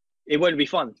good. It wouldn't be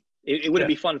fun. It wouldn't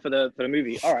be fun for the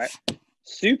movie. All right,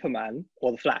 Superman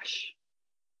or the Flash?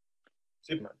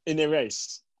 Superman in a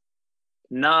race.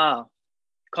 Nah,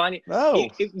 kind of. No,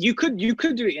 you could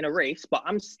do it in a race, but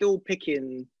I'm still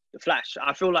picking the Flash.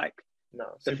 I feel like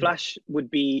the Flash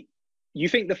would be You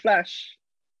think the Flash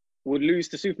would lose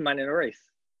to Superman in a race?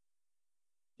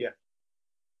 Yeah.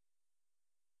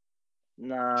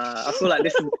 Nah, I feel like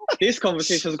this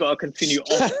conversation's got to continue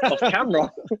off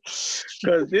camera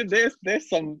because there's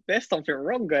something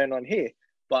wrong going on here.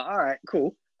 But all right,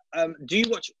 cool. Do you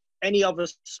watch any other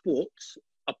sports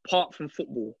apart from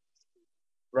football?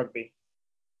 Rugby.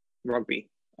 Rugby.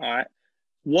 All right.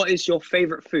 What is your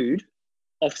favorite food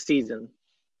off season?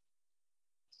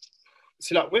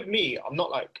 See, like with me, I'm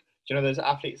not like, you know, there's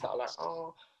athletes that are like,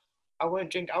 oh, I won't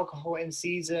drink alcohol in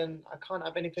season. I can't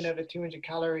have anything over 200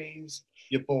 calories.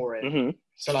 You're boring. Mm-hmm.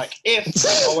 So like, if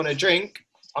I want to drink,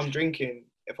 I'm drinking.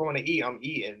 If I want to eat, I'm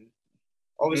eating.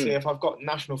 Obviously, if I've got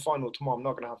national final tomorrow, I'm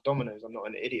not going to have Domino's. I'm not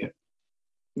an idiot.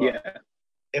 But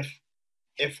yeah.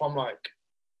 If I'm like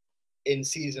in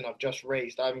season, I've just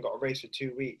raced. I haven't got a race for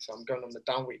 2 weeks. I'm going on the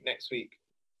down week next week.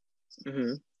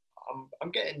 Mm-hmm.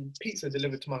 I'm getting pizza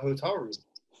delivered to my hotel room.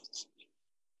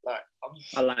 Like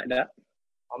I like that.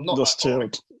 I'm not just like,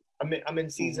 chilled. I'm in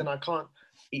season. I can't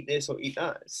eat this or eat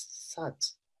that. It's sad.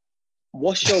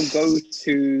 What's your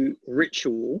go-to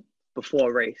ritual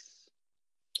before a race?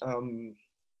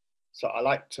 So I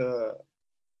like to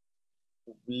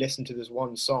listen to this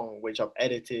one song which I've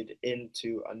edited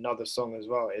into another song as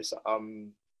well. It's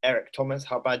Eric Thomas,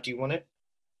 How Bad Do You Want It?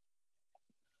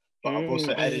 But I've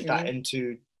also edited that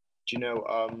into, do you know,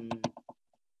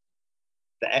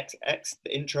 the XX,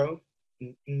 the intro?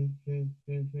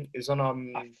 It's on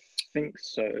I think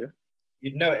so.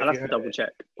 You'd know it. I'll have to double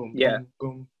check. Boom, yeah.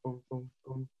 Boom, boom, boom,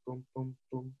 boom, boom, boom,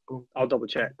 boom, boom. I'll double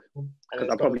check Because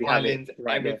I probably have it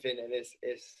right everything, and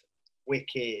it's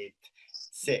wicked,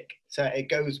 sick. So it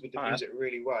goes with the music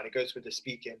really well, and it goes with the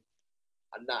speaking,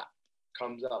 and that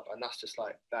comes up, and that's just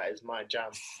like, that is my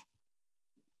jam.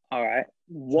 All right.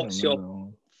 What's your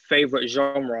favorite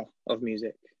genre of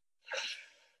music?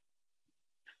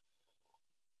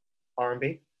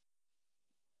 R&B.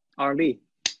 R&B.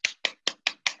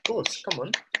 Of course, come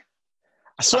on.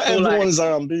 I swear everyone is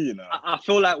R&B, you know. I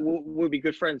feel like we'll be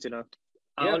good friends, you know.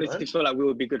 I honestly feel like we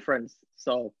would be good friends.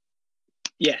 So,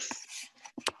 yes.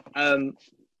 Have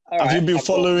you been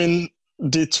following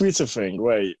the Twitter thing?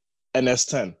 Wait,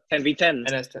 NS10. 10v10.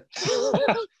 NS10.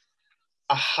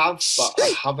 I have, but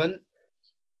I haven't.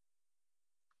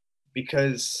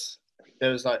 Because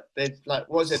there was like, what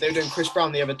was it? They were doing Chris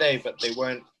Brown the other day, but they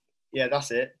weren't. Yeah,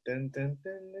 that's it. Dun, dun,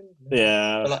 dun, dun, dun.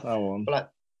 Yeah, that one.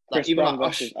 But Chris even Brown like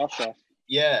versus Usher.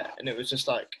 Yeah, and it was just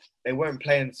like, they weren't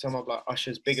playing some of like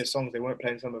Usher's biggest songs. They weren't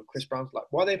playing some of Chris Brown's. Like,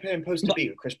 why are they playing Post to Beat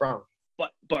with Chris Brown?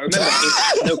 But remember,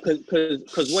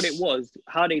 because what it was,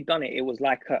 how they done it, it was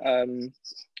like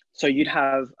so you'd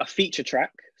have a feature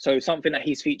track, so something that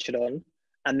he's featured on,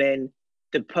 and then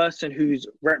the person who's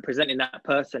representing that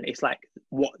person, it's like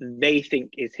what they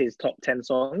think is his top 10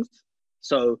 songs.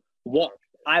 So what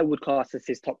I would class as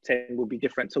his top 10 would be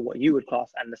different to what you would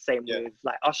class, and the same with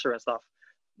like Usher and stuff.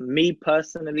 Me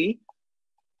personally,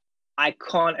 I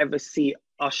can't ever see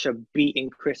Usher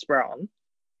beating Chris Brown,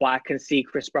 but I can see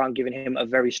Chris Brown giving him a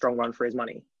very strong run for his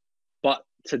money. But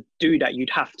to do that,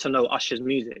 you'd have to know Usher's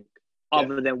music,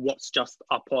 other than what's just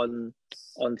up on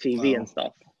TV and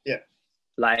stuff. Yeah.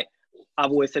 Like, I've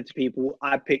always said to people,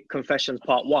 I pick Confessions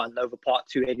Part 1 over Part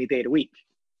 2 any day of the week.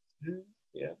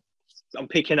 Yeah. I'm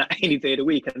picking that any day of the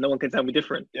week, and no one can tell me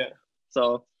different. Yeah.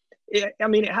 So, I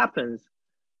mean, it happens.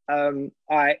 All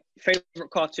right, favorite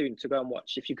cartoon to go and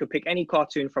watch. If you could pick any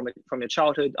cartoon from your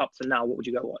childhood up to now, what would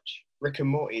you go watch? Rick and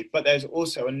Morty. But there's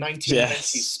also a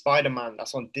 1990s Spider-Man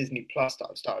that's on Disney Plus that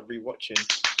I've started rewatching.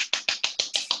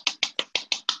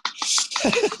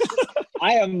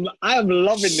 I am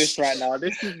loving this right now.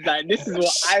 This is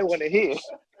what I want to hear.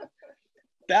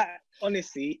 That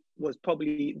honestly was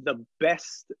probably the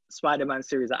best Spider-Man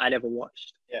series that I'd ever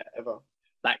watched. Yeah, ever.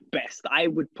 Like, best. I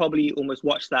would probably almost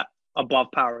watch that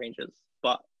above Power Rangers,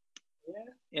 but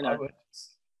you know,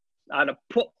 I'd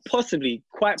possibly,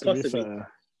 quite possibly.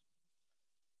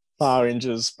 Power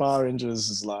Rangers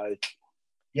is like.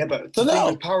 Yeah, but the thing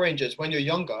with Power Rangers, when you're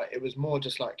younger, it was more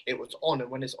just like, it was on,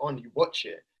 and when it's on, you watch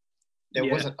it. There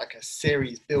wasn't like a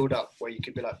series build up where you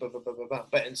could be like, blah, blah, blah, blah, blah.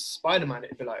 But in Spider-Man,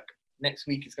 it'd be like, next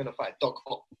week he's gonna fight Doc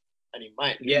Ock, and he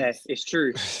might lose. Yeah, it's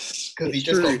true. Because he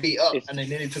just got beat up, and they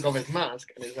nearly took off his mask,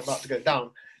 and it's about to go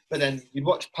down. But then you'd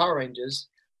watch Power Rangers,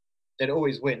 they'd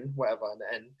always win, whatever, in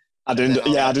the end. I don't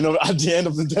know. At the end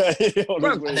of the day.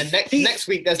 And then next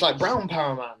week, there's like Brown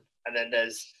Power Man, and then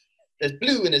there's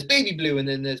blue, and there's baby blue, and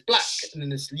then there's black, and then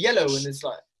there's yellow, and it's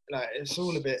like it's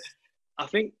all a bit. I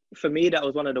think for me, that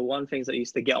was one of the one things that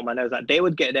used to get on my nerves. That they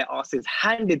would get their asses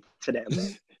handed to them.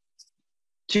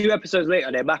 2 episodes later,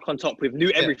 they're back on top with new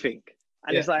everything,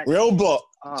 and it's like, well, but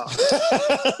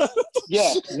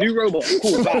Yeah, new robot.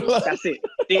 Cool, bam, that's it.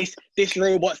 This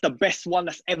robot's the best one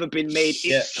that's ever been made.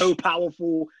 It's so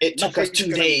powerful. It took us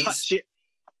 2 days. Touch it.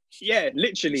 Yeah,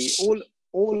 literally,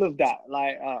 all of that.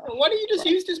 Like, why don't you just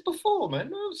use this before, man?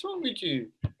 What's wrong with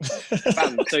you?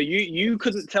 Fam, so you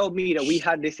couldn't tell me that we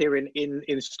had this here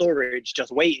in storage,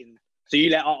 just waiting. So you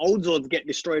let our old Zords get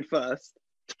destroyed first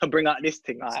to bring out this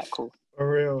thing. All right, cool. For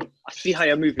real. I see how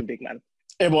you're moving, big man.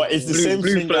 Yeah, but it's the same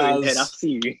thing as. I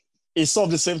see you. It's sort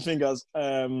of the same thing as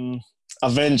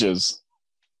Avengers,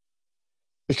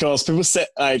 because people said,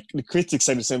 like, the critics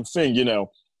said the same thing. You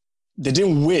know, they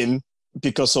didn't win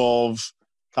because of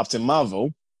Captain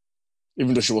Marvel,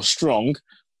 even though she was strong.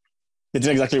 They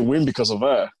didn't exactly win because of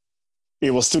her.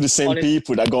 It was still the same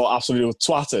people that got absolutely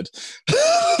twatted.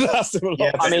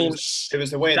 I mean, it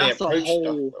was the way they approached stuff,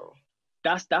 though.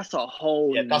 That's a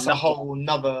whole. Yeah, that's a whole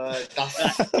nother.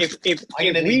 If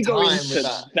we go into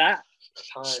that,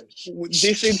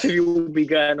 this interview will be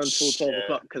going on till 12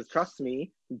 o'clock. Because trust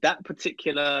me, that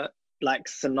particular like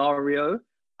scenario,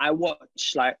 I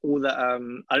watch like all the I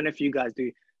don't know if you guys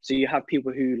do. So you have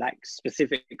people who like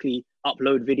specifically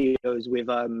upload videos with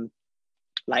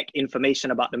like information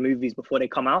about the movies before they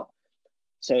come out.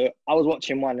 So I was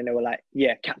watching one and they were like,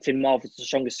 yeah, Captain Marvel's the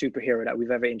strongest superhero that we've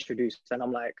ever introduced. And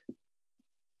I'm like,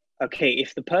 okay,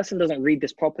 if the person doesn't read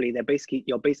this properly,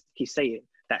 you're basically saying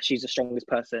that she's the strongest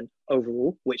person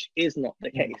overall, which is not the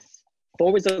case.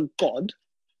 Thor is a god.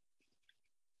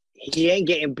 He ain't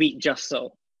getting beat just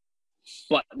so.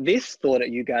 But this Thor that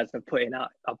you guys are putting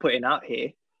out here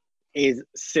is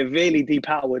severely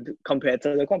depowered compared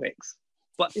to the comics.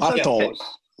 But Fat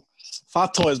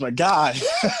Thor is my guy.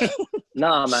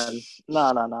 Nah, man.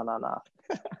 Nah.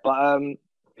 But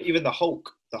even the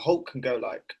Hulk can go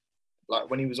like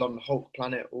when he was on the Hulk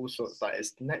planet, all sorts, like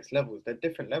it's next levels. They're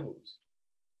different levels.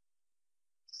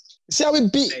 See how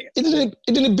it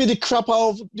didn't beat the crap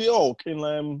out of the Hulk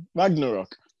in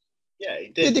Ragnarok. Yeah, he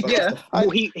did. Well,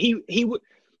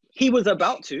 he was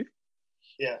about to.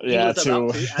 Yeah, he was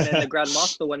about to, and then the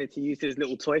Grandmaster wanted to use his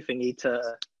little toy thingy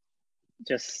to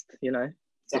just,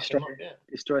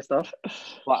 destroy stuff.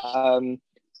 But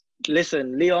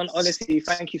listen, Leon, honestly,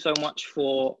 thank you so much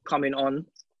for coming on.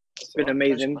 It's been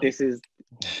amazing. This is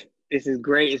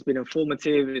great. It's been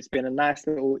informative. It's been a nice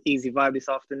little easy vibe this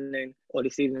afternoon, or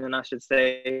this evening, I should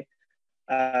say.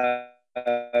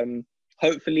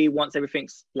 Hopefully, once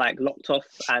everything's like locked off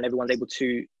and everyone's able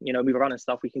to, move around and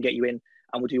stuff, we can get you in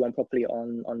and we'll do one properly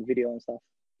on video and stuff.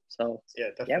 So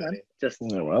yeah, definitely. Yeah,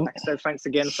 man. Like I said, thanks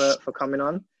again for coming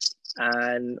on.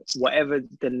 And whatever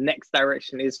the next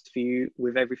direction is for you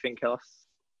with everything else,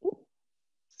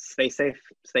 stay safe,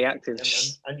 stay active.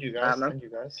 Yeah, and you guys.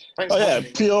 Thanks. Oh yeah,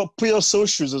 put your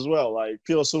socials as well, like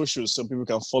pure socials, so people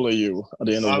can follow you at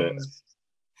the end of it.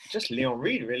 Just Leon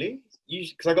Reid, really.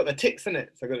 Because I got the ticks in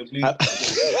it, so I got the blue. Yeah,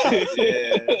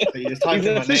 so you just type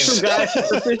in my name. Guys,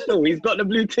 it's official. He's got the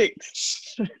blue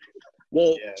ticks.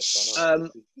 Well,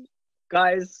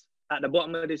 guys, at the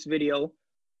bottom of this video,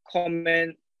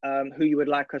 comment who you would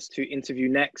like us to interview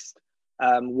next.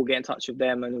 We'll get in touch with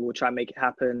them and we'll try and make it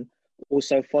happen.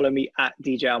 Also, follow me at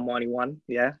DJ Armani1.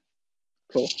 Yeah,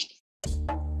 cool.